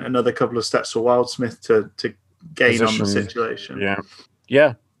would have meant another couple of steps for Wildsmith to gain position on the situation.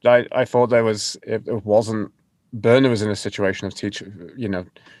 Yeah. I thought it wasn't. Berner was in a situation of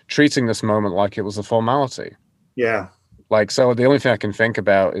treating this moment like it was a formality. Yeah. Like, so the only thing I can think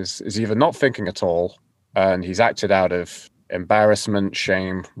about is either not thinking at all, and he's acted out of embarrassment,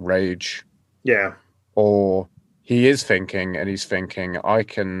 shame, rage. Yeah. Or he is thinking, and he's thinking, I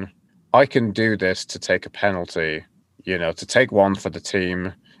can do this to take a penalty, to take one for the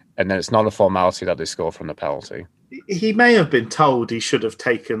team, and then it's not a formality that they score from the penalty. He may have been told he should have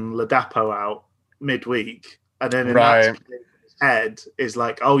taken Ladapo out midweek, and then in that his head is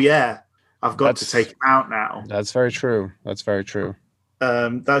like, oh yeah, I've got to take him out now. That's very true. That's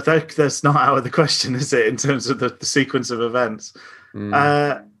not out of the question, is it, in terms of the sequence of events?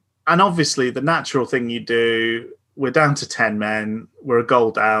 And obviously, the natural thing you do, we're down to 10 men, we're a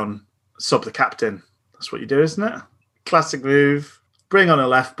goal down, sub the captain. That's what you do, isn't it? Classic move. Bring on a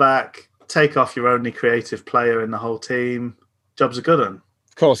left back, take off your only creative player in the whole team. Job's a good one.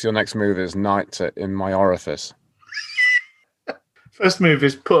 Of course, your next move is Knight in my orifice. First move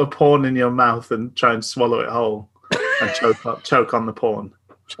is put a pawn in your mouth and try and swallow it whole and choke on the pawn.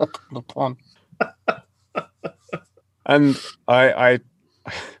 Choke on the pawn. And I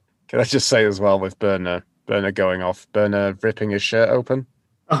can I just say as well, with Berner going off, Berner ripping his shirt open.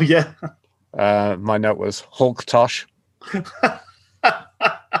 Oh yeah. My note was Hulk Tosh.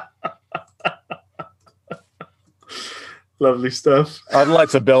 Lovely stuff. I'd like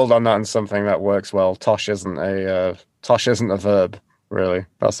to build on that and something that works well. Tosh isn't a verb, really.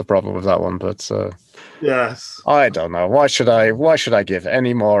 That's the problem with that one. But yes, I don't know. Why should I give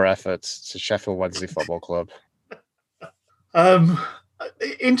any more efforts to Sheffield Wednesday Football Club?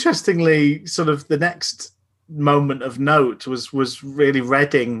 Interestingly, sort of the next moment of note was really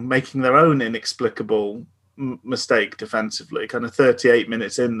Reading making their own inexplicable mistake defensively. Kind of 38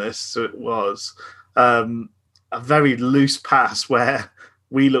 minutes in this, it was. A very loose pass where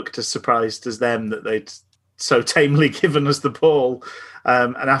we looked as surprised as them that they'd so tamely given us the ball.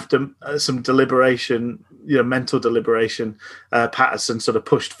 And after some deliberation, mental deliberation, Patterson sort of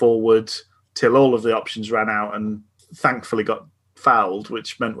pushed forward till all of the options ran out and thankfully got fouled,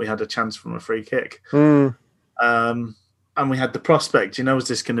 which meant we had a chance from a free kick. And we had the prospect, is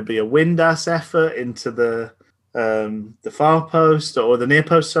this going to be a Windass effort into the far post or the near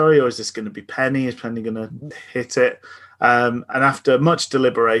post, or is this going to be Penny? Is Penny going to hit it? And after much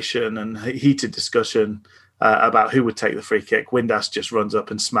deliberation and heated discussion about who would take the free kick, Windass just runs up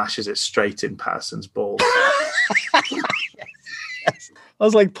and smashes it straight in Patterson's ball. Yes. I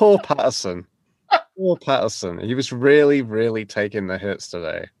was like, poor Patterson. Poor Patterson. He was really, really taking the hits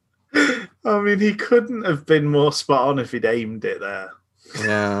today. I mean, he couldn't have been more spot on if he'd aimed it there.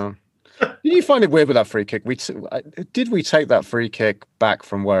 Yeah. Did you find it weird with that free kick? Did we take that free kick back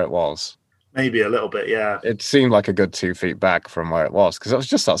from where it was? Maybe a little bit, yeah. It seemed like a good 2 feet back from where it was because it was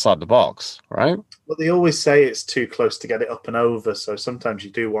just outside the box, right? Well, they always say it's too close to get it up and over, so sometimes you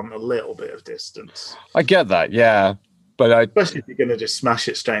do want a little bit of distance. I get that, yeah. But especially if you're going to just smash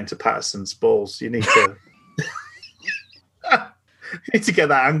it straight into Patterson's balls, you need to get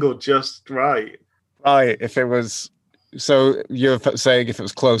that angle just right. Right, if it was... So you're saying if it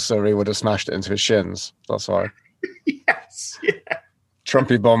was closer, he would have smashed it into his shins. That's why. Yes, yeah.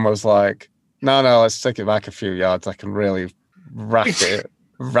 Trumpy Bum was like, no, let's take it back a few yards. I can really raft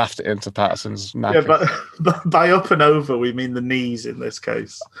it into Patterson's neck. Yeah, but by up and over, we mean the knees in this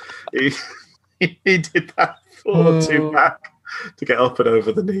case. He did that 4-2 back to get up and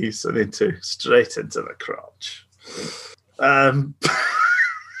over the knees and straight into the crotch.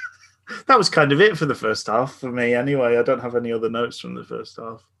 That was kind of it for the first half for me anyway. I don't have any other notes from the first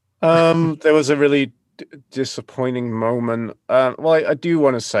half. There was a really disappointing moment. Well, I do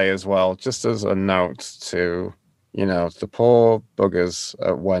want to say as well, just as a note to, the poor buggers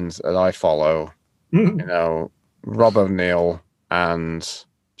at Wednesday that I follow, Rob O'Neill and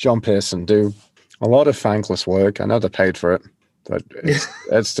John Pearson do a lot of thankless work. I know they're paid for it, but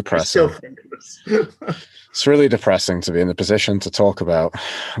it's depressing. I still think of the It's really depressing to be in the position to talk about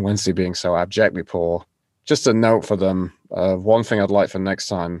Wednesday being so abjectly poor. Just a note for them. One thing I'd like for next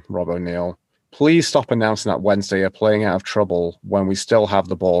time, Rob O'Neill, please stop announcing that Wednesday are playing out of trouble when we still have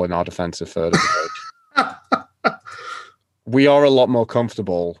the ball in our defensive third of the pitch. We are a lot more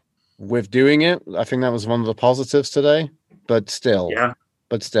comfortable with doing it. I think that was one of the positives today. But still,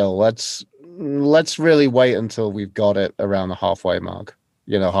 let's really wait until we've got it around the halfway mark.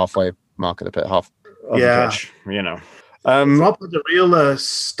 Halfway mark of the pit, half of the pitch. Rob had a real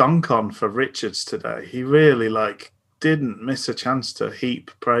stunk on for Richards today. He really didn't miss a chance to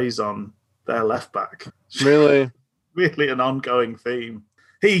heap praise on their left back. Really, really an ongoing theme.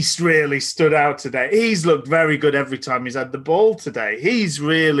 He's really stood out today. He's looked very good every time he's had the ball today. He's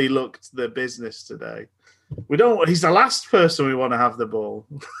really looked the business today. He's the last person we want to have the ball.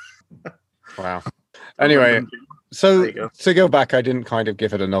 Wow. Anyway, so to go back, I didn't kind of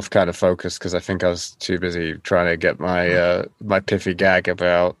give it enough kind of focus because I think I was too busy trying to get my my pithy gag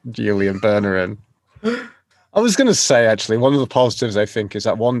about Julian Berner in. I was going to say, actually, one of the positives I think is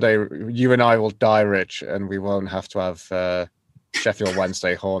that one day you and I will die rich and we won't have to have Sheffield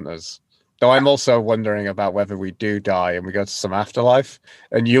Wednesday haunt us. Though I'm also wondering about whether we do die and we go to some afterlife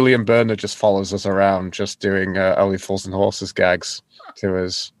and Julian Berner just follows us around just doing Only Fools and Horses gags to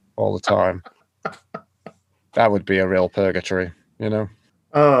us all the time. That would be a real purgatory,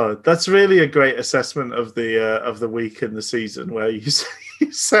 Oh, that's really a great assessment of the week and the season, where you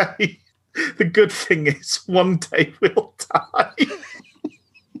say the good thing is one day we'll die.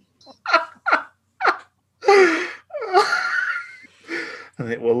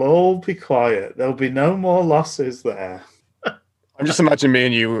 And it will all be quiet. There'll be no more losses there. I'm just imagining me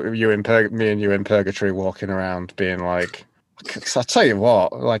and you in purgatory walking around being like, cause I tell you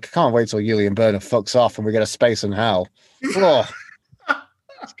what, I can't wait till Julian Berner fucks off and we get a space in hell. Oh,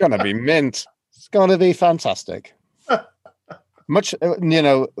 it's gonna be mint. It's gonna be fantastic. Much,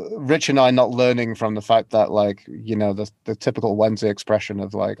 Rich and I not learning from the fact that, the typical Wednesday expression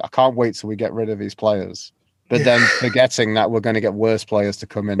of I can't wait till we get rid of these players, but then forgetting that we're going to get worse players to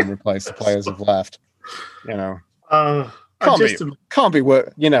come in and replace the players who've left. Can't be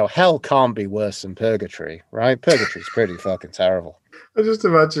worse. Hell can't be worse than purgatory, right? Purgatory's pretty fucking terrible. I'm just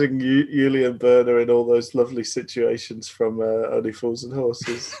imagining Julian Berner in all those lovely situations from Only Fools and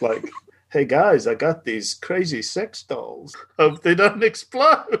Horses, hey guys, I got these crazy sex dolls. Hope they don't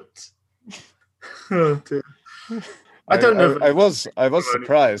explode. Oh dear. I don't know. I was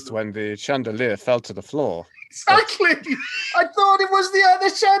surprised when the chandelier fell to the floor. Exactly. I thought it was the other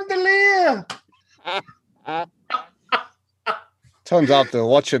chandelier. Turns out the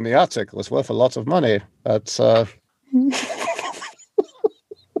watch in the attic was worth a lot of money. But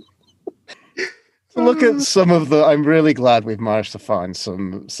look at some of the. I'm really glad we've managed to find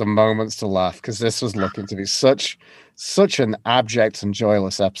some moments to laugh, because this was looking to be such an abject and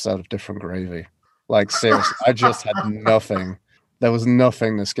joyless episode of Different Gravy. Seriously, I just had nothing. There was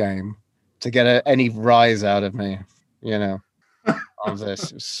nothing this game to get any rise out of me, on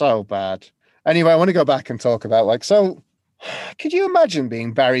this. It was so bad. Anyway, I want to go back and talk about so. Could you imagine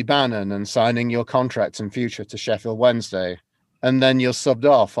being Barry Bannon and signing your contract in future to Sheffield Wednesday, and then you're subbed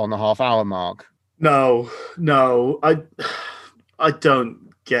off on the half-hour mark? No, I don't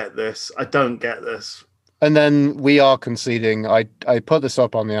get this. And then we are conceding. I put this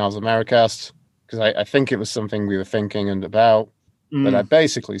up on the Ars Americast because I think it was something we were thinking and about. But I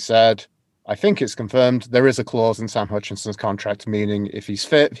basically said, I think it's confirmed there is a clause in Sam Hutchinson's contract, meaning if he's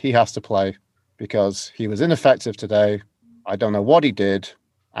fit, he has to play, because he was ineffective today. I don't know what he did,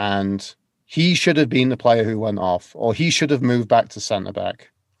 and he should have been the player who went off, or he should have moved back to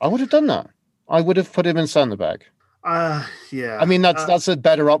centre-back. I would have done that. I would have put him in centre-back. Yeah. I mean, that's a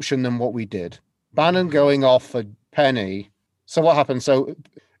better option than what we did. Bannon going off for Penny. So what happened? So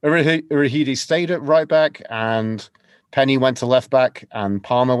Urahidi stayed at right-back, and Penny went to left-back, and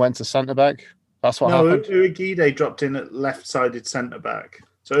Palmer went to centre-back. That's what happened? No, Urahidi dropped in at left-sided centre-back.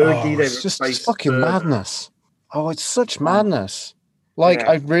 So Urahidi it's just fucking madness. Oh, it's such madness.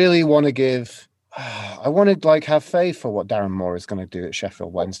 I really want to give... I want to have faith for what Darren Moore is going to do at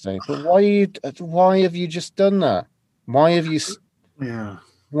Sheffield Wednesday. But why have you just done that? Why have you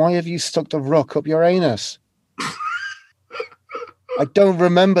stuck the rook up your anus? I don't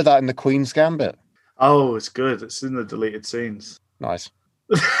remember that in the Queen's Gambit. Oh, it's good. It's in the deleted scenes. Nice.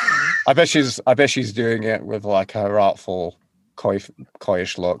 I bet she's doing it with her artful,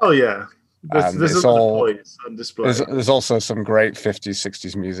 coyish look. Oh yeah. There's all toys on display. There's also some great 50s,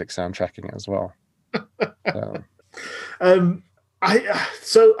 60s music soundtracking as well. So.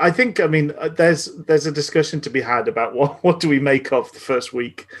 I think, I mean, there's a discussion to be had about what do we make of the first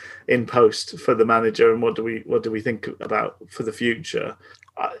week in post for the manager, and what do we think about for the future.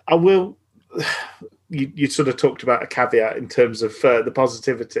 I will. You sort of talked about a caveat in terms of the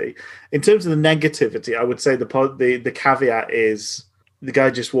positivity. In terms of the negativity, I would say the caveat is the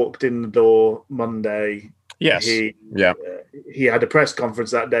guy just walked in the door Monday. Yes. He had a press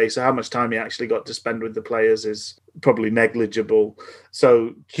conference that day, so how much time he actually got to spend with the players is probably negligible.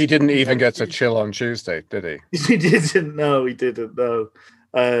 So he didn't even get to chill on Tuesday, did he? He didn't. No, he didn't. No.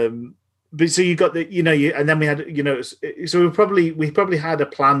 But so you got the, and then we had, so we probably had a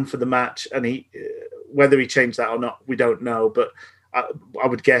plan for the match, and whether he changed that or not, we don't know. But I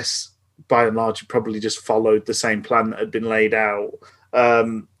would guess by and large, he probably just followed the same plan that had been laid out.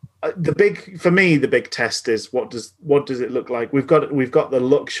 The big test is what does it look like? We've got the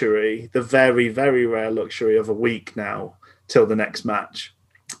luxury, the very, very rare luxury of a week now till the next match.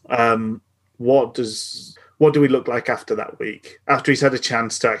 What do we look like after that week? After he's had a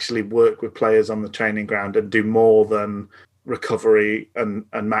chance to actually work with players on the training ground and do more than recovery and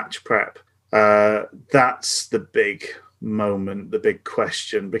match prep. That's the big moment, the big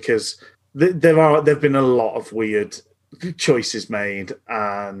question, because there've been a lot of weird choices made,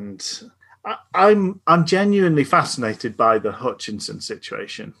 and I'm genuinely fascinated by the Hutchinson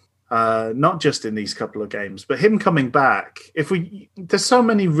situation. Not just in these couple of games, but him coming back. There's so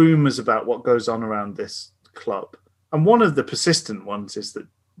many rumours about what goes on around this club, and one of the persistent ones is that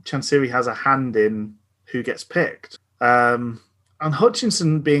Chansiri has a hand in who gets picked. And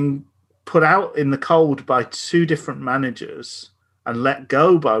Hutchinson being put out in the cold by two different managers and let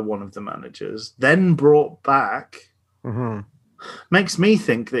go by one of the managers, then brought back, makes me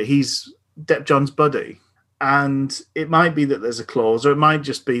think that he's Depp John's buddy. And it might be that there's a clause, or it might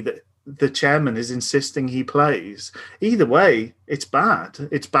just be that the chairman is insisting he plays. Either way, it's bad.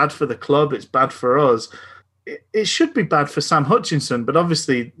 It's bad for the club. It's bad for us. It should be bad for Sam Hutchinson, but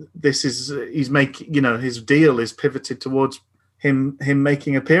obviously he's making, his deal is pivoted towards him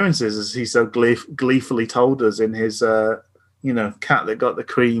making appearances, as he so gleefully told us in his, cat that got the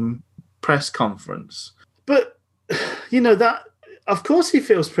cream press conference. But, that, of course he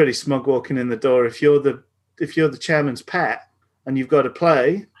feels pretty smug walking in the door if you're the chairman's pet and you've got to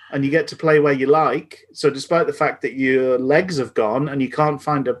play and you get to play where you like. So despite the fact that your legs have gone and you can't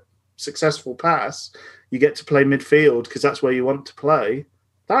find a successful pass, you get to play midfield because that's where you want to play.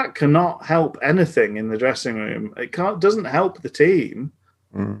 That cannot help anything in the dressing room. It doesn't help the team.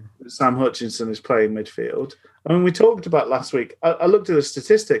 Sam Hutchinson is playing midfield. I mean, we talked about last week. I looked at the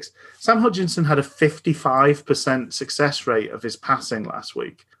statistics. Sam Hutchinson had a 55% success rate of his passing last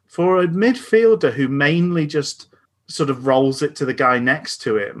week. For a midfielder who mainly just sort of rolls it to the guy next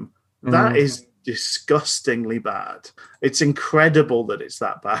to him, that is disgustingly bad. It's incredible that it's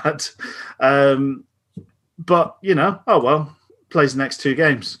that bad. But, oh well, plays the next two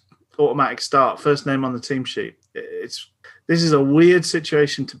games. Automatic start, first name on the team sheet. This is a weird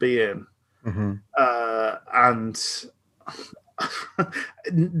situation to be in. And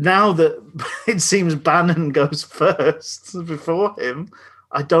now that it seems Bannon goes first before him,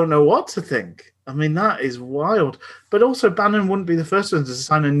 I don't know what to think. I mean, that is wild. But also, Bannon wouldn't be the first one to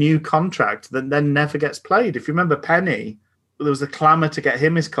sign a new contract that then never gets played. If you remember Penny, there was a clamour to get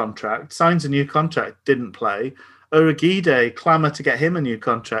him his contract, signs a new contract, didn't play. Urugide, clamour to get him a new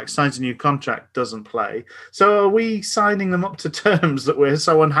contract, signs a new contract, doesn't play. So are we signing them up to terms that we're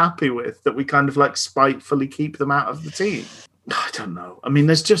so unhappy with that we kind of spitefully keep them out of the team? I don't know. I mean,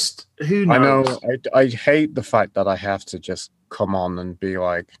 there's just, who knows? I know. I hate the fact that I have to just come on and be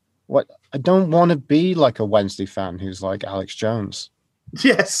like, what? I don't want to be like a Wednesday fan who's like Alex Jones.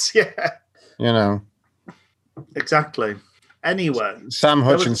 Yes, yeah. Exactly. Anyway. Sam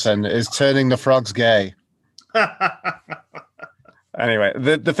Hutchinson is turning the frogs gay. Anyway,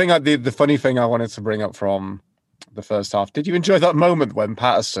 the funny thing I wanted to bring up from the first half, did you enjoy that moment when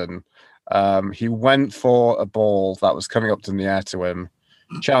Patterson, he went for a ball that was coming up in the air to him,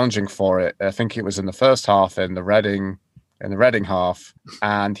 challenging for it? I think it was in the first half in the Reading half,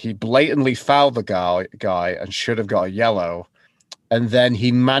 and he blatantly fouled the guy and should have got a yellow. And then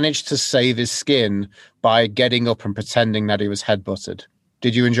he managed to save his skin by getting up and pretending that he was headbutted.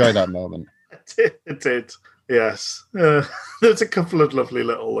 Did you enjoy that moment? It did. Yes. There's a couple of lovely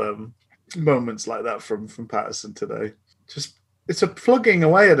little moments like that from Patterson today. Just, it's a plugging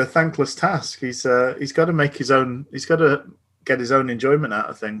away at a thankless task. He's got to make his own. He's got to get his own enjoyment out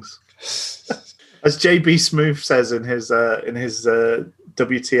of things. As JB Smoove says in his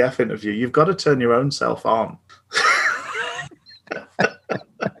WTF interview, you've got to turn your own self on.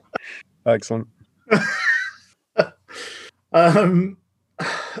 Excellent. Um,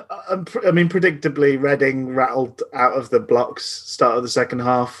 I mean, predictably, Reading rattled out of the blocks start of the second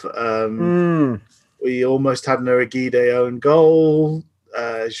half. We almost had an Urigide own goal.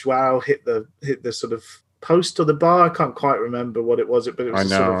 Joao hit the sort of post or the bar. I can't quite remember what it was, but it was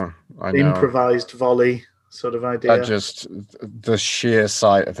sort of improvised volley sort of idea. Just the sheer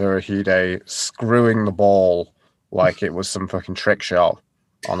sight of Urigide screwing the ball like it was some fucking trick shot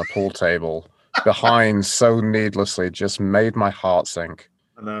on a pool table behind so needlessly just made my heart sink.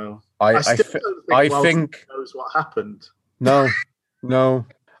 I know. I think knows what happened. No.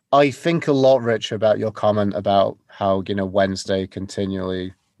 I think a lot, Rich, about your comment about how, Wednesday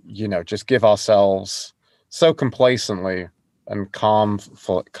continually, just give ourselves so complacently and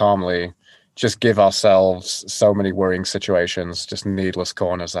calmly, just give ourselves so many worrying situations, just needless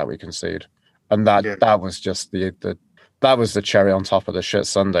corners that we concede. And that was just that was the cherry on top of the shit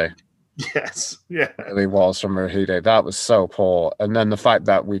Sunday. Yes, yeah. It really was from Urigide. That was so poor. And then the fact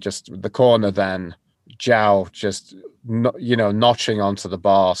that the corner then, Joao just, notching onto the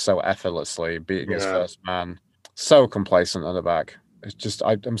bar so effortlessly, beating his first man. So complacent on the back. It's just,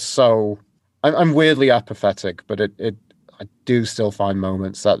 I'm weirdly apathetic, but I do still find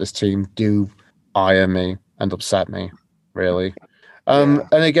moments that this team do ire me and upset me, really. And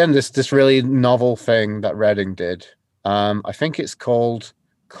again, this really novel thing that Reading did, I think it's called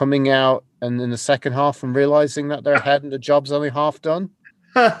coming out and in the second half and realizing that they're ahead and the job's only half done.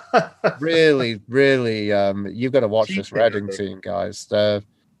 Really, you've got to watch this Reading team, guys. They're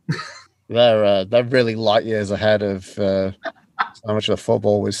really light years ahead of so much of the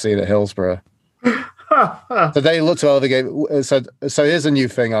football we've seen at Hillsborough. So they looked at the game. So here's a new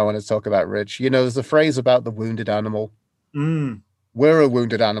thing I want to talk about, Rich. There's a phrase about the wounded animal. We're a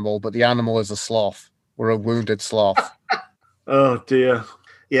wounded animal, but the animal is a sloth. We're a wounded sloth. Oh dear.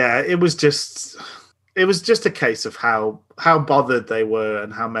 Yeah, it was just a case of how bothered they were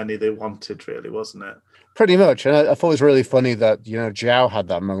and how many they wanted, really, wasn't it? Pretty much. And I thought it was really funny that, Joao had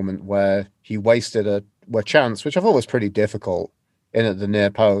that moment where he wasted a chance, which I thought was pretty difficult, in at the near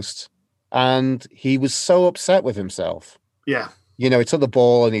post. And he was so upset with himself. Yeah. He took the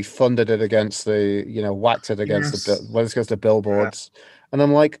ball and he thundered it against whacked it against the billboards. Yeah. And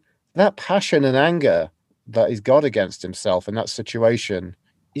I'm like, that passion and anger that he's got against himself in that situation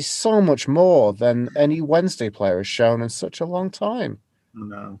is so much more than any Wednesday player has shown in such a long time.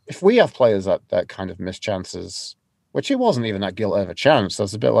 No. If we have players that kind of miss chances, which it wasn't even that guilt of a chance,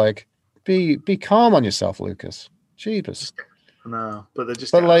 that's a bit like, be calm on yourself, Lucas. Jeebus. No, but they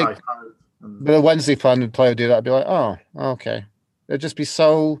just but a Wednesday player would do that, I'd be like, oh, okay. They'd just be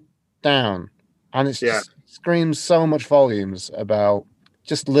so down. And it just screams so much volumes about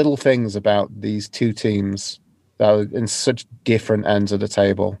just little things about these two teams that are in such different ends of the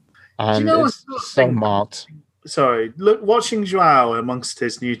table. And it's so marked. Sorry, look, watching Joao amongst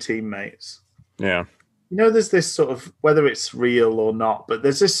his new teammates. Yeah. There's this sort of, whether it's real or not, but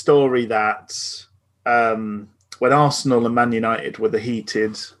there's this story that when Arsenal and Man United were the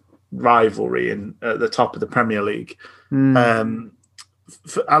heated rivalry at the top of the Premier League,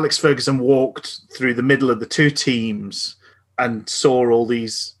 Alex Ferguson walked through the middle of the two teams and saw all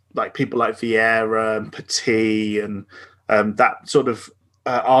these people like Vieira and Petit and that sort of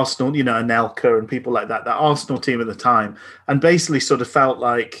Arsenal, Anelka and people like that Arsenal team at the time, and basically sort of felt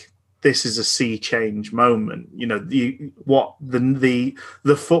like this is a sea change moment. The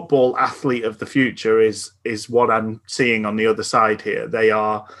football athlete of the future is what I'm seeing on the other side here.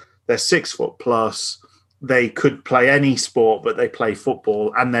 They're 6 foot plus. They could play any sport, but they play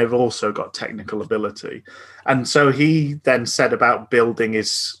football, and they've also got technical ability. And so he then set about building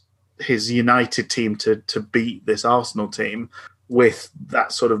his United team to beat this Arsenal team with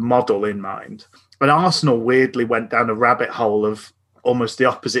that sort of model in mind. And Arsenal weirdly went down a rabbit hole of almost the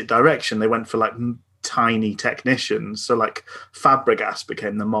opposite direction. They went for tiny technicians. So Fabregas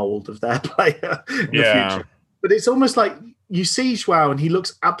became the mold of their player in the future. But it's almost like you see Joao and he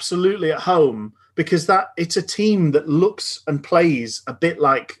looks absolutely at home, because it's a team that looks and plays a bit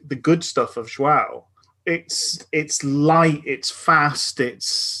like the good stuff of Joao. It's light, it's fast,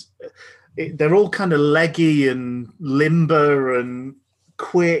 they're all kind of leggy and limber and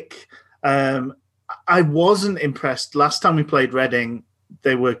quick. I wasn't impressed. Last time we played Reading,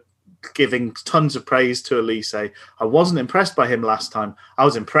 they were giving tons of praise to Elise. I wasn't impressed by him last time. I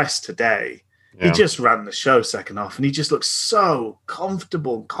was impressed today. Yeah. He just ran the show second half, and he just looks so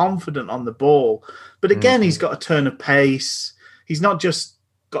comfortable and confident on the ball. But again, he's got a turn of pace. He's not just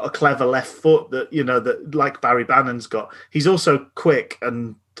got a clever left foot that like Barry Bannon's got. He's also quick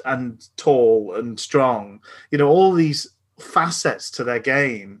and tall and strong. All these facets to their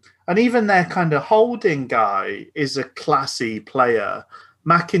game. And even their kind of holding guy is a classy player.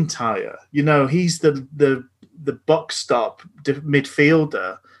 McIntyre, he's the box stop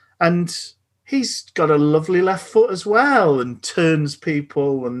midfielder. And he's got a lovely left foot as well and turns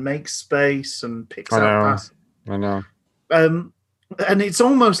people and makes space and picks out passes. I know. And it's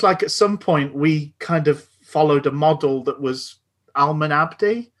almost like at some point we kind of followed a model that was Alman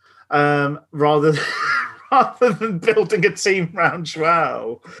Abdi rather than building a team around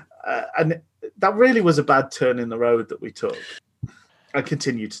Joao. And that really was a bad turn in the road that we took and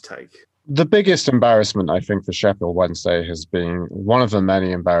continue to take. The biggest embarrassment, I think, for Sheffield Wednesday has been one of the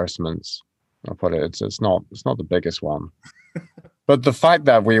many embarrassments. I'll put it. It's not the biggest one, but the fact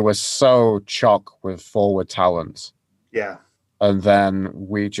that we were so chock with forward talent, yeah, and then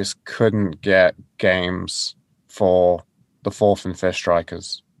we just couldn't get games for the fourth and fifth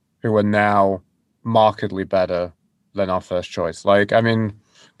strikers, who are now markedly better than our first choice.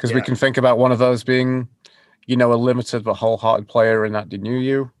 Because we can think about one of those being, a limited but wholehearted player in that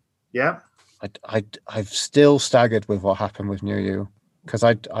Nuyu. Yeah, I've still staggered with what happened with Nuyu. Because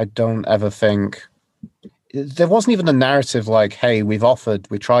I don't ever think there wasn't even a narrative like, hey, we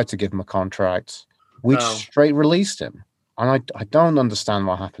tried to give him a contract. We straight released him. And I don't understand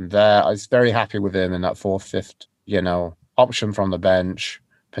what happened there. I was very happy with him in that fourth, fifth, option from the bench,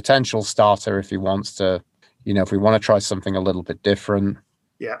 potential starter if he wants to, if we want to try something a little bit different.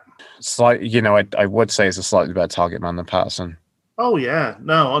 Yeah. I would say he's a slightly better target man than Patterson. Oh yeah.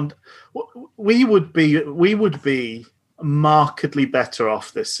 No, and we would be markedly better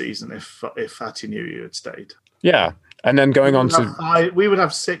off this season if Fati had stayed. Yeah, and then going on to we would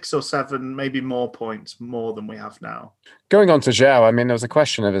have 6 or 7, maybe more points more than we have now. Going on to Joao, there was a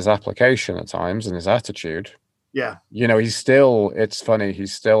question of his application at times and his attitude. Yeah, he's still. It's funny.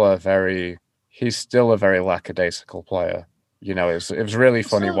 He's still a very lackadaisical player. It was really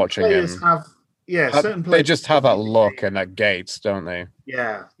funny watching him. Certain players they just have that look and that gait, don't they?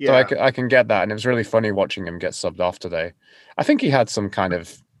 Yeah. So I can get that, and it was really funny watching him get subbed off today. I think he had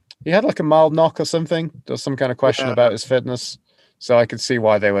like a mild knock or something. There was some kind of question about his fitness, so I could see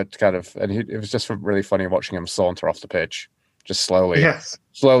why they were it was just really funny watching him saunter off the pitch, just slowly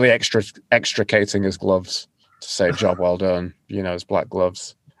extricating his gloves to say "job well done," his black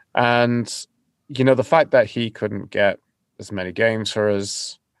gloves, and the fact that he couldn't get as many games for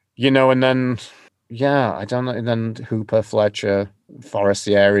us. And then, I don't know. And then Hooper, Fletcher,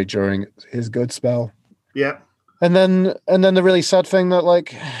 Forestieri during his good spell. Yeah. And then the really sad thing that,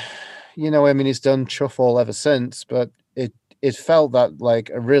 he's done chuff all ever since, but it felt that like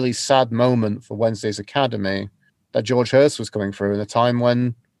a really sad moment for Wednesday's academy that George Hurst was coming through in a time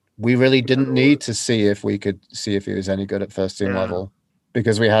when we really didn't need to see if he was any good at first team level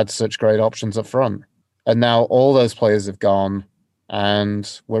because we had such great options up front. And now all those players have gone. And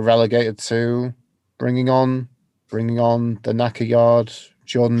we're relegated to bringing on the Naka Yard,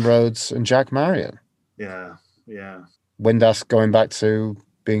 Jordan Rhodes, and Jack Marriott. Yeah. Windass going back to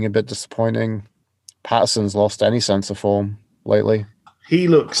being a bit disappointing. Patterson's lost any sense of form lately. He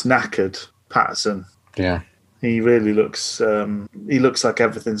looks knackered, Patterson. Yeah. He really looks. He looks like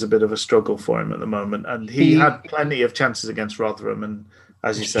everything's a bit of a struggle for him at the moment, and he had plenty of chances against Rotherham. And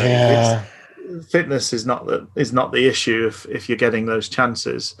as you say, fitness is not the issue. If you're getting those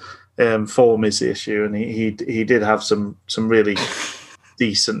chances, form is the issue, and he did have some really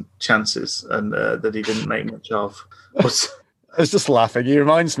decent chances, and that he didn't make much of. I was just laughing. He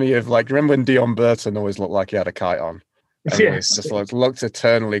reminds me of remember when Dion Burton always looked like he had a kite on. Anyways, just looked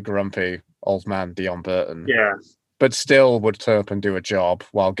eternally grumpy old man Dion Burton. Yeah. But still would turn up and do a job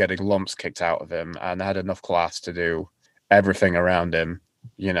while getting lumps kicked out of him, and had enough class to do everything around him.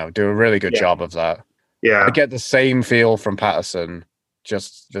 Do a really good job of that. Yeah. I get the same feel from Patterson,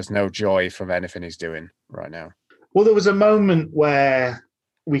 just there's no joy from anything he's doing right now. Well, there was a moment where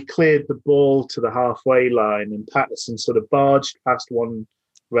we cleared the ball to the halfway line and Patterson sort of barged past one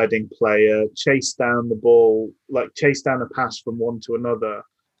Reading player, chased down the ball, chased down a pass from one to another.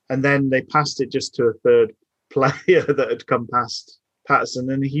 And then they passed it just to a third player that had come past Patterson.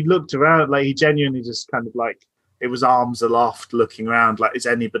 And he looked around, he genuinely just kind of it was arms aloft looking around, is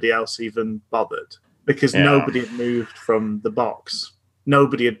anybody else even bothered? Because nobody had moved from the box.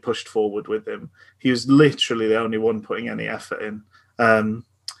 Nobody had pushed forward with him. He was literally the only one putting any effort in.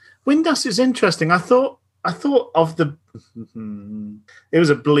 Windass is interesting. I thought of it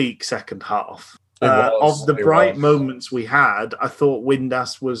was a bleak second half. Of the bright moments we had, I thought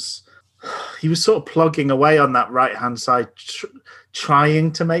Windass was sort of plugging away on that right-hand side,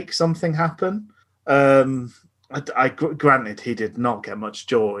 trying to make something happen. Granted, he did not get much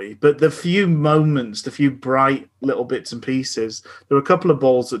joy, but the few moments, the few bright little bits and pieces, there were a couple of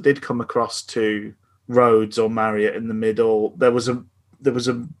balls that did come across to Rhodes or Marriott in the middle. There was a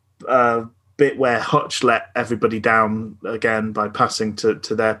bit where Hutch let everybody down again by passing to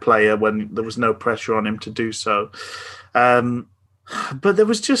their player when there was no pressure on him to do so. But there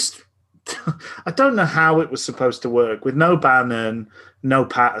was just, I don't know how it was supposed to work with no Bannon, no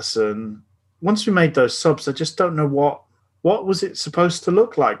Patterson. Once we made those subs, I just don't know what was it supposed to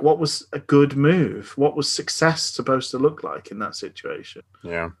look like? What was a good move? What was success supposed to look like in that situation?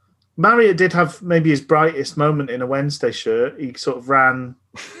 Yeah. Marriott did have maybe his brightest moment in a Wednesday shirt. He sort of ran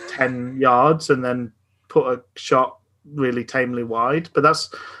 10 yards and then put a shot really tamely wide. But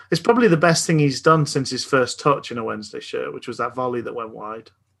it's probably the best thing he's done since his first touch in a Wednesday shirt, which was that volley that went wide.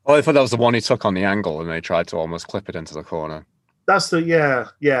 Oh, I thought that was the one he took on the angle and they tried to almost clip it into the corner. That's the, yeah.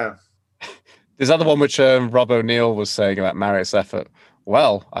 Is that the one which Rob O'Neill was saying about Marriott's effort?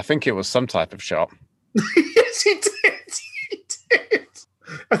 Well, I think it was some type of shot. Yes, he did. He did.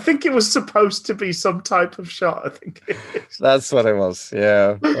 I think it was supposed to be some type of shot. I think it is. That's what it was.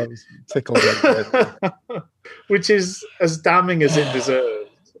 Yeah. I was tickled. Which is as damning as it deserved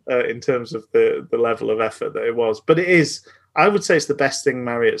in terms of the level of effort that it was. But it is, I would say it's the best thing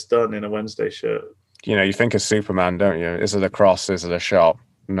Marriott's done in a Wednesday shirt. You know, you think of Superman, don't you? Is it a cross? Is it a shot?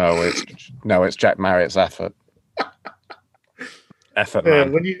 No, it's Jack Marriott's effort. Effort, man.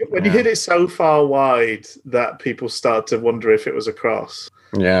 Yeah, when you hit it so far wide that people start to wonder if it was a cross.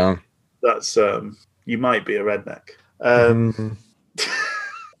 Yeah, that's you might be a redneck.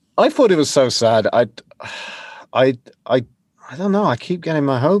 I thought it was so sad. I don't know. I keep getting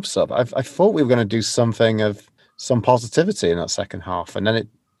my hopes up. I thought we were going to do something of some positivity in that second half, and then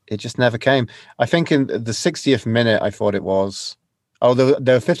it just never came. I think in the 60th minute, I thought it was. Oh, the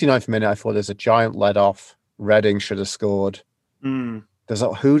 59th minute, I thought there's a giant let off. Reading should have scored. There's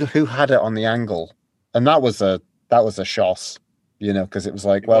who had it on the angle, and that was a shoss, you know, because it was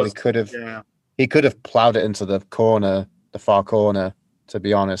like, he could have plowed it into the corner, the far corner, to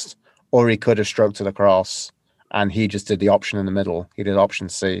be honest, or he could have stroked to the cross, and he just did the option in the middle. He did option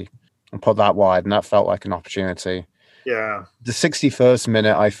C and put that wide, and that felt like an opportunity. Yeah. The 61st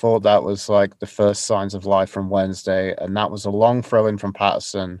minute, I thought that was like the first signs of life from Wednesday, and that was a long throw in from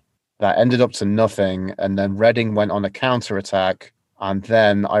Patterson that ended up to nothing, and then Reading went on a counter-attack, and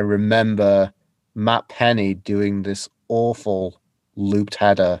then I remember Matt Penny doing this awful looped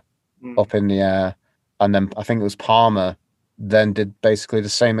header up in the air, and then I think it was Palmer then did basically the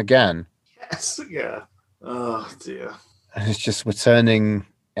same again. Yes, yeah. Oh, dear. And it's just returning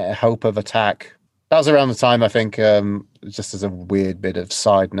hope of attack. That was around the time, I think, just as a weird bit of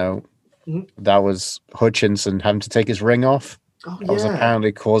side note, that was Hutchinson having to take his ring off. Oh, that was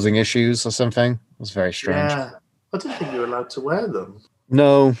apparently causing issues or something. It was very strange. Yeah. I didn't think you were allowed to wear them.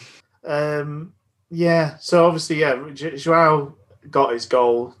 No. Yeah. So obviously, Joao got his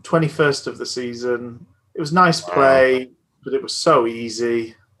goal, 21st of the season. It was nice play, but it was so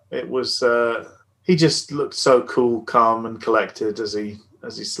easy. It was. He just looked so cool, calm, and collected as he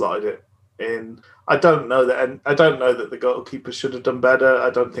slotted it in. I don't know that the goalkeeper should have done better.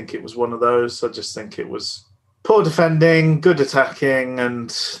 I don't think it was one of those. I just think it was poor defending, good attacking, and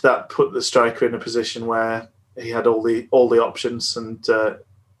that put the striker in a position where he had all the options, and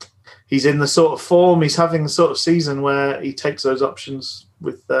he's in the sort of form. He's having the sort of season where he takes those options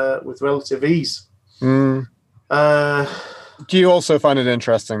with relative ease. Do you also find it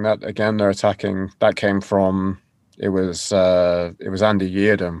interesting that again they're attacking? That came from it was Andy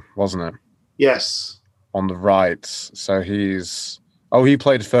Yeardham, wasn't it? Yes, on the right. So he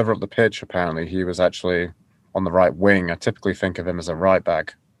played further up the pitch. Apparently, he was actually on the right wing. I typically think of him as a right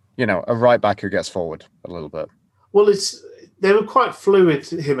back. You know, a right back who gets forward a little bit. Well, they were quite fluid,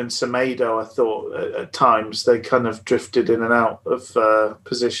 him and Semedo, I thought, at times. They kind of drifted in and out of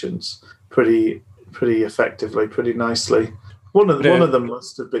positions pretty effectively, pretty nicely. One of them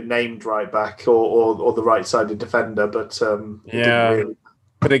must have been named right back or the right-sided defender, but yeah. Didn't really.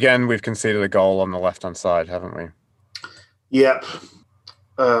 But again, we've conceded a goal on the left-hand side, haven't we? Yep.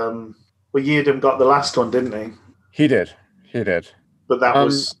 Well, Yeardham got the last one, didn't he? He did. But that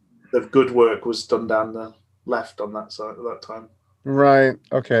was the good work was done down the left on that side at that time. Right.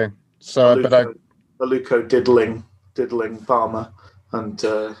 Okay. So, Aluko diddling Palmer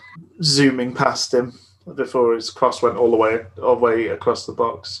and zooming past him before his cross went all the way across the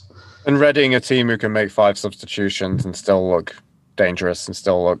box. And Reading, a team who can make 5 substitutions and still look dangerous and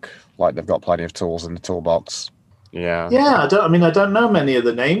still look like they've got plenty of tools in the toolbox. Yeah. Yeah, I don't know many of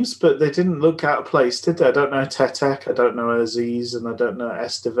the names, but they didn't look out of place, did they? I don't know Tetek, I don't know Aziz, and I don't know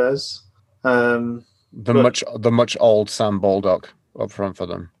Estevez. the much old Sam Baldock up front for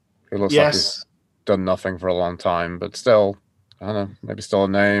them, who looks like he's done nothing for a long time, but still, I don't know, maybe still a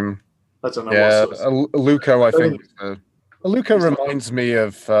name. I don't know. Yeah, Aluko, I think. Aluko reminds me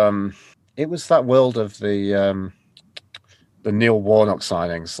of it was that world of the Neil Warnock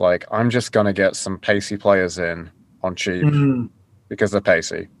signings. Like, I'm just gonna get some pacey players in on cheap because they're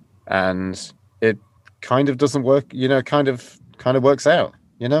pacey, and it kind of doesn't work. You know, kind of works out.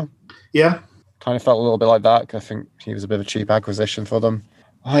 You know. Yeah. Kind of felt a little bit like that. I think he was a bit of a cheap acquisition for them.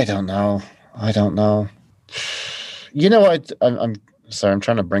 I don't know. You know, I'm sorry. I'm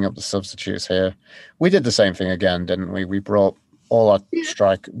trying to bring up the substitutes here. We did the same thing again, didn't we? We brought all our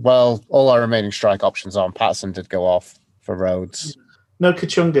remaining strike options on. Patterson did go off for Rhodes. No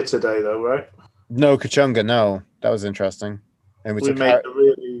Kachunga today, though, right? No Kachunga. No, that was interesting. And we made a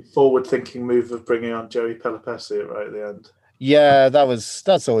really forward-thinking move of bringing on Joey Pelopessi right at the end. Yeah,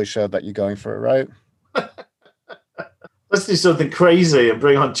 that's always showed that you're going for it, right? Let's do something crazy and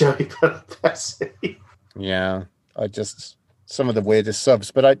bring on Joey Pelopessi. Yeah, some of the weirdest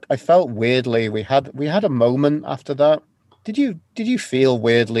subs, but I felt weirdly we had a moment after that. Did you feel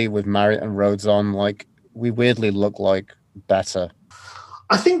weirdly with Marriott and Rhodes on, like we weirdly look like better?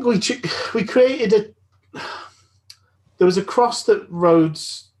 I think we created there was a cross that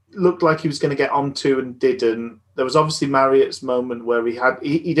Rhodes looked like he was going to get onto and didn't. There was obviously Marriott's moment where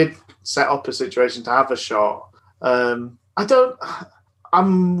he did set up a situation to have a shot. I'm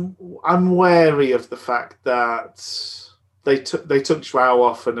wary of the fact that they took Joao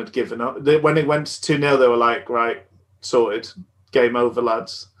off and had given up. When it went to 2-0, they were like, right, sorted, game over,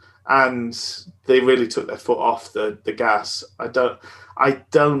 lads. And they really took their foot off the gas. I don't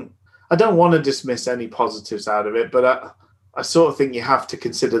want to dismiss any positives out of it, but I sort of think you have to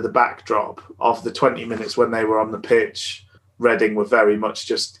consider the backdrop of the 20 minutes when they were on the pitch. Reading were very much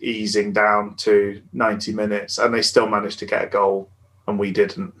just easing down to 90 minutes, and they still managed to get a goal, and we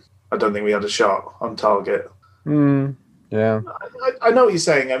didn't. I don't think we had a shot on target. Yeah, I know what you're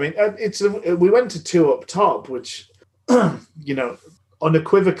saying. I mean, we went to 2 up top, which, you know,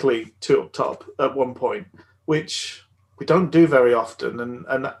 unequivocally 2 up top at one point, which we don't do very often,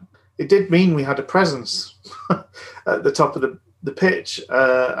 and it did mean we had a presence at the top of the pitch,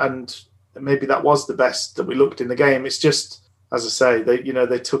 and maybe that was the best that we looked in the game. It's just, as I say,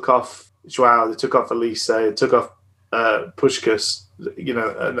 they took off Joao, they took off Elise, they took off Puskás, you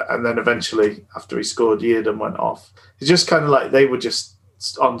know, and then eventually after he scored, Yiadom went off. It's just kind of like they were just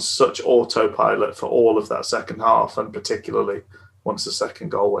on such autopilot for all of that second half, and particularly once the second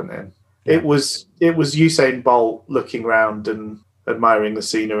goal went in. Yeah. It was Usain Bolt looking round and admiring the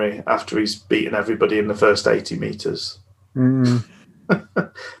scenery after he's beaten everybody in the first 80 metres.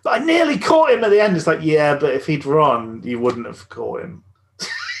 But I nearly caught him at the end. It's like, yeah, but if he'd run, you wouldn't have caught him.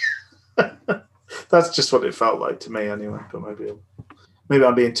 That's just what it felt like to me anyway, but maybe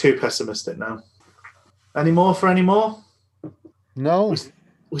I'm being too pessimistic now. Any more? No.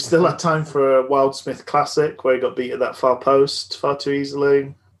 We still had time for a Wildsmith Classic where he got beat at that far post far too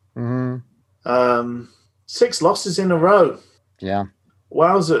easily. 6 losses in a row. Yeah.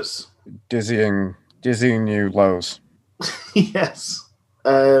 Wowzers. Dizzying new lows. Yes.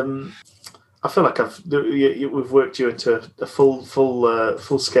 I feel like we've worked you into a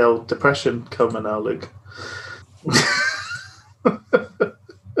full scale depression coma now, Luke.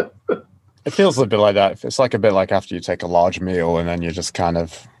 It feels a bit like that. It's like a bit like after you take a large meal and then you just kind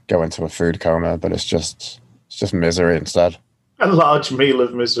of go into a food coma, but it's just misery instead. A large meal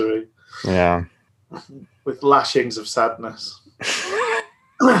of misery. Yeah. With lashings of sadness.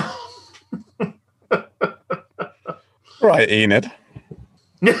 Right, Enid.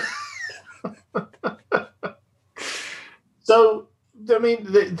 So, I mean,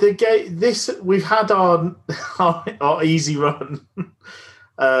 the game. We've had our easy run.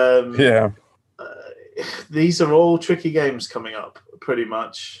 Yeah. These are all tricky games coming up, pretty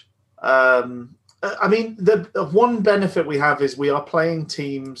much. I mean, the one benefit we have is we are playing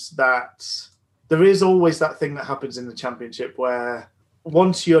teams that there is always that thing that happens in the Championship where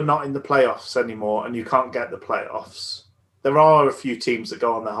once you're not in the playoffs anymore and you can't get the playoffs, there are a few teams that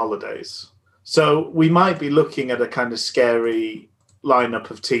go on their holidays. So we might be looking at a kind of scary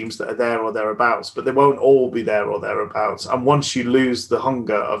lineup of teams that are there or thereabouts, but they won't all be there or thereabouts. And once you lose the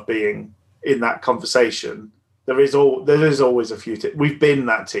hunger of being in that conversation, there is always a few. We've been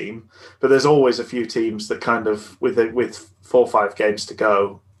that team, but there's always a few teams that kind of with 4 or 5 games to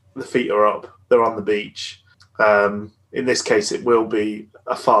go, the feet are up, they're on the beach. In this case, it will be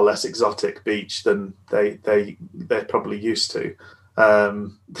a far less exotic beach than they're probably used to.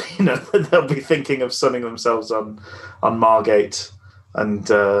 They'll be thinking of sunning themselves on Margate and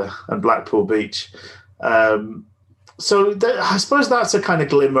Blackpool Beach. I suppose that's a kind of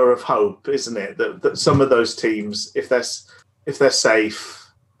glimmer of hope, isn't it? That some of those teams, if they're safe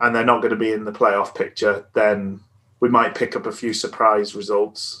and they're not going to be in the playoff picture, then we might pick up a few surprise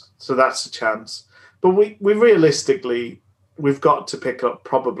results. So that's a chance. But we realistically, we've got to pick up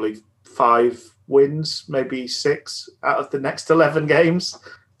probably 5 wins, maybe 6 out of the next 11 games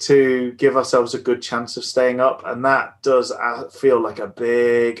to give ourselves a good chance of staying up. And that does feel like a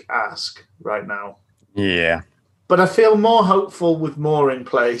big ask right now. Yeah. But I feel more hopeful with more in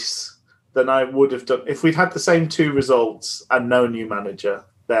place than I would have done. If we'd had the same 2 results and no new manager,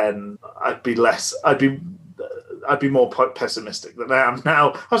 then I'd be more pessimistic than I am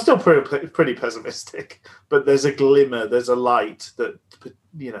now. I'm still pretty pessimistic, but there's a glimmer, there's a light that,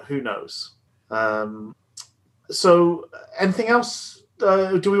 who knows. So anything else?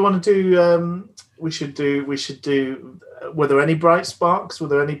 Do we want to do? We should do. Were there any bright sparks? Were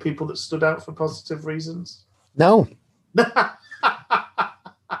there any people that stood out for positive reasons? No.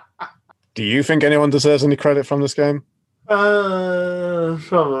 Do you think anyone deserves any credit from this game? Probably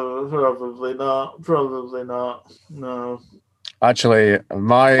not. Probably not. No. Actually,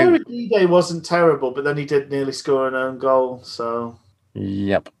 Eric Day wasn't terrible, but then he did nearly score an own goal. So.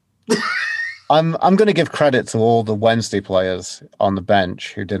 Yep. I'm going to give credit to all the Wednesday players on the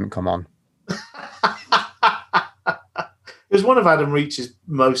bench who didn't come on. It was one of Adam Reach's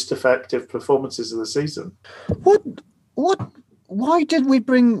most effective performances of the season. What? Why didn't we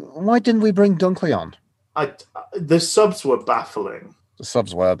bring Dunkley on? The subs were baffling. The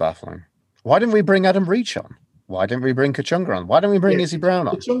subs were baffling. Why didn't we bring Adam Reach on? Why didn't we bring Kachunga on? Why didn't we bring Izzy Brown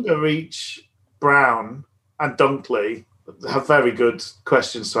on? Kachunga, Reach, Brown, and Dunkley have very good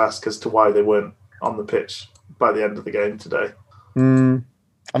questions to ask as to why they weren't on the pitch by the end of the game today.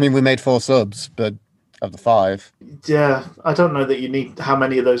 I mean, we made 4 subs, but of the 5. Yeah, I don't know that you need how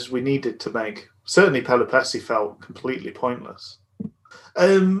many of those we needed to make. Certainly, Pelopessi felt completely pointless.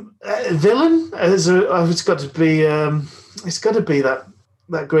 Villain? It's got to be that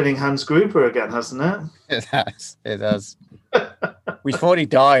grinning Hans Gruber again, hasn't it? It has. We thought he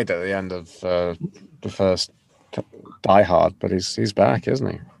died at the end of the first Die Hard, but he's back, isn't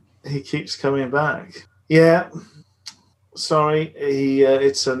he? He keeps coming back. Yeah. Sorry,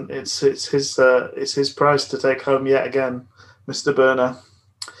 it's his price to take home yet again, Mr. Burner.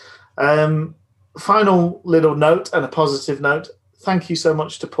 Final little note and a positive note. Thank you so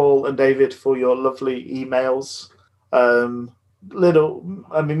much to Paul and David for your lovely emails.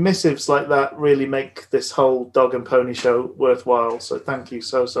 Missives like that really make this whole Dog and Pony show worthwhile. So thank you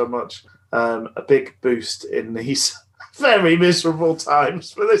so much. A big boost in these very miserable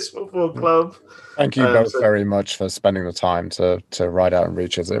times for this football club. Thank you both very much for spending the time to write out and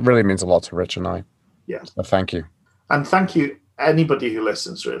reach us. It really means a lot to Rich and I. Yeah. So thank you. And thank you anybody who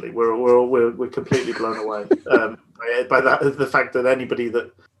listens. Really, we're completely blown away by the fact that anybody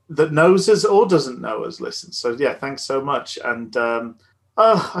that knows us or doesn't know us listens. So yeah, thanks so much. And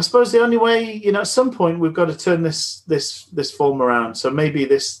I suppose the only way, at some point we've got to turn this form around. So maybe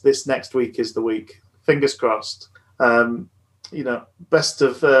this next week is the week. Fingers crossed. Best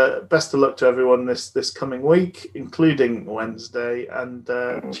of luck to everyone this coming week, including Wednesday. And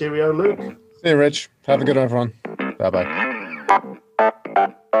cheerio, Luke. See you, Rich. Have a good one, everyone. Bye-bye. Bye.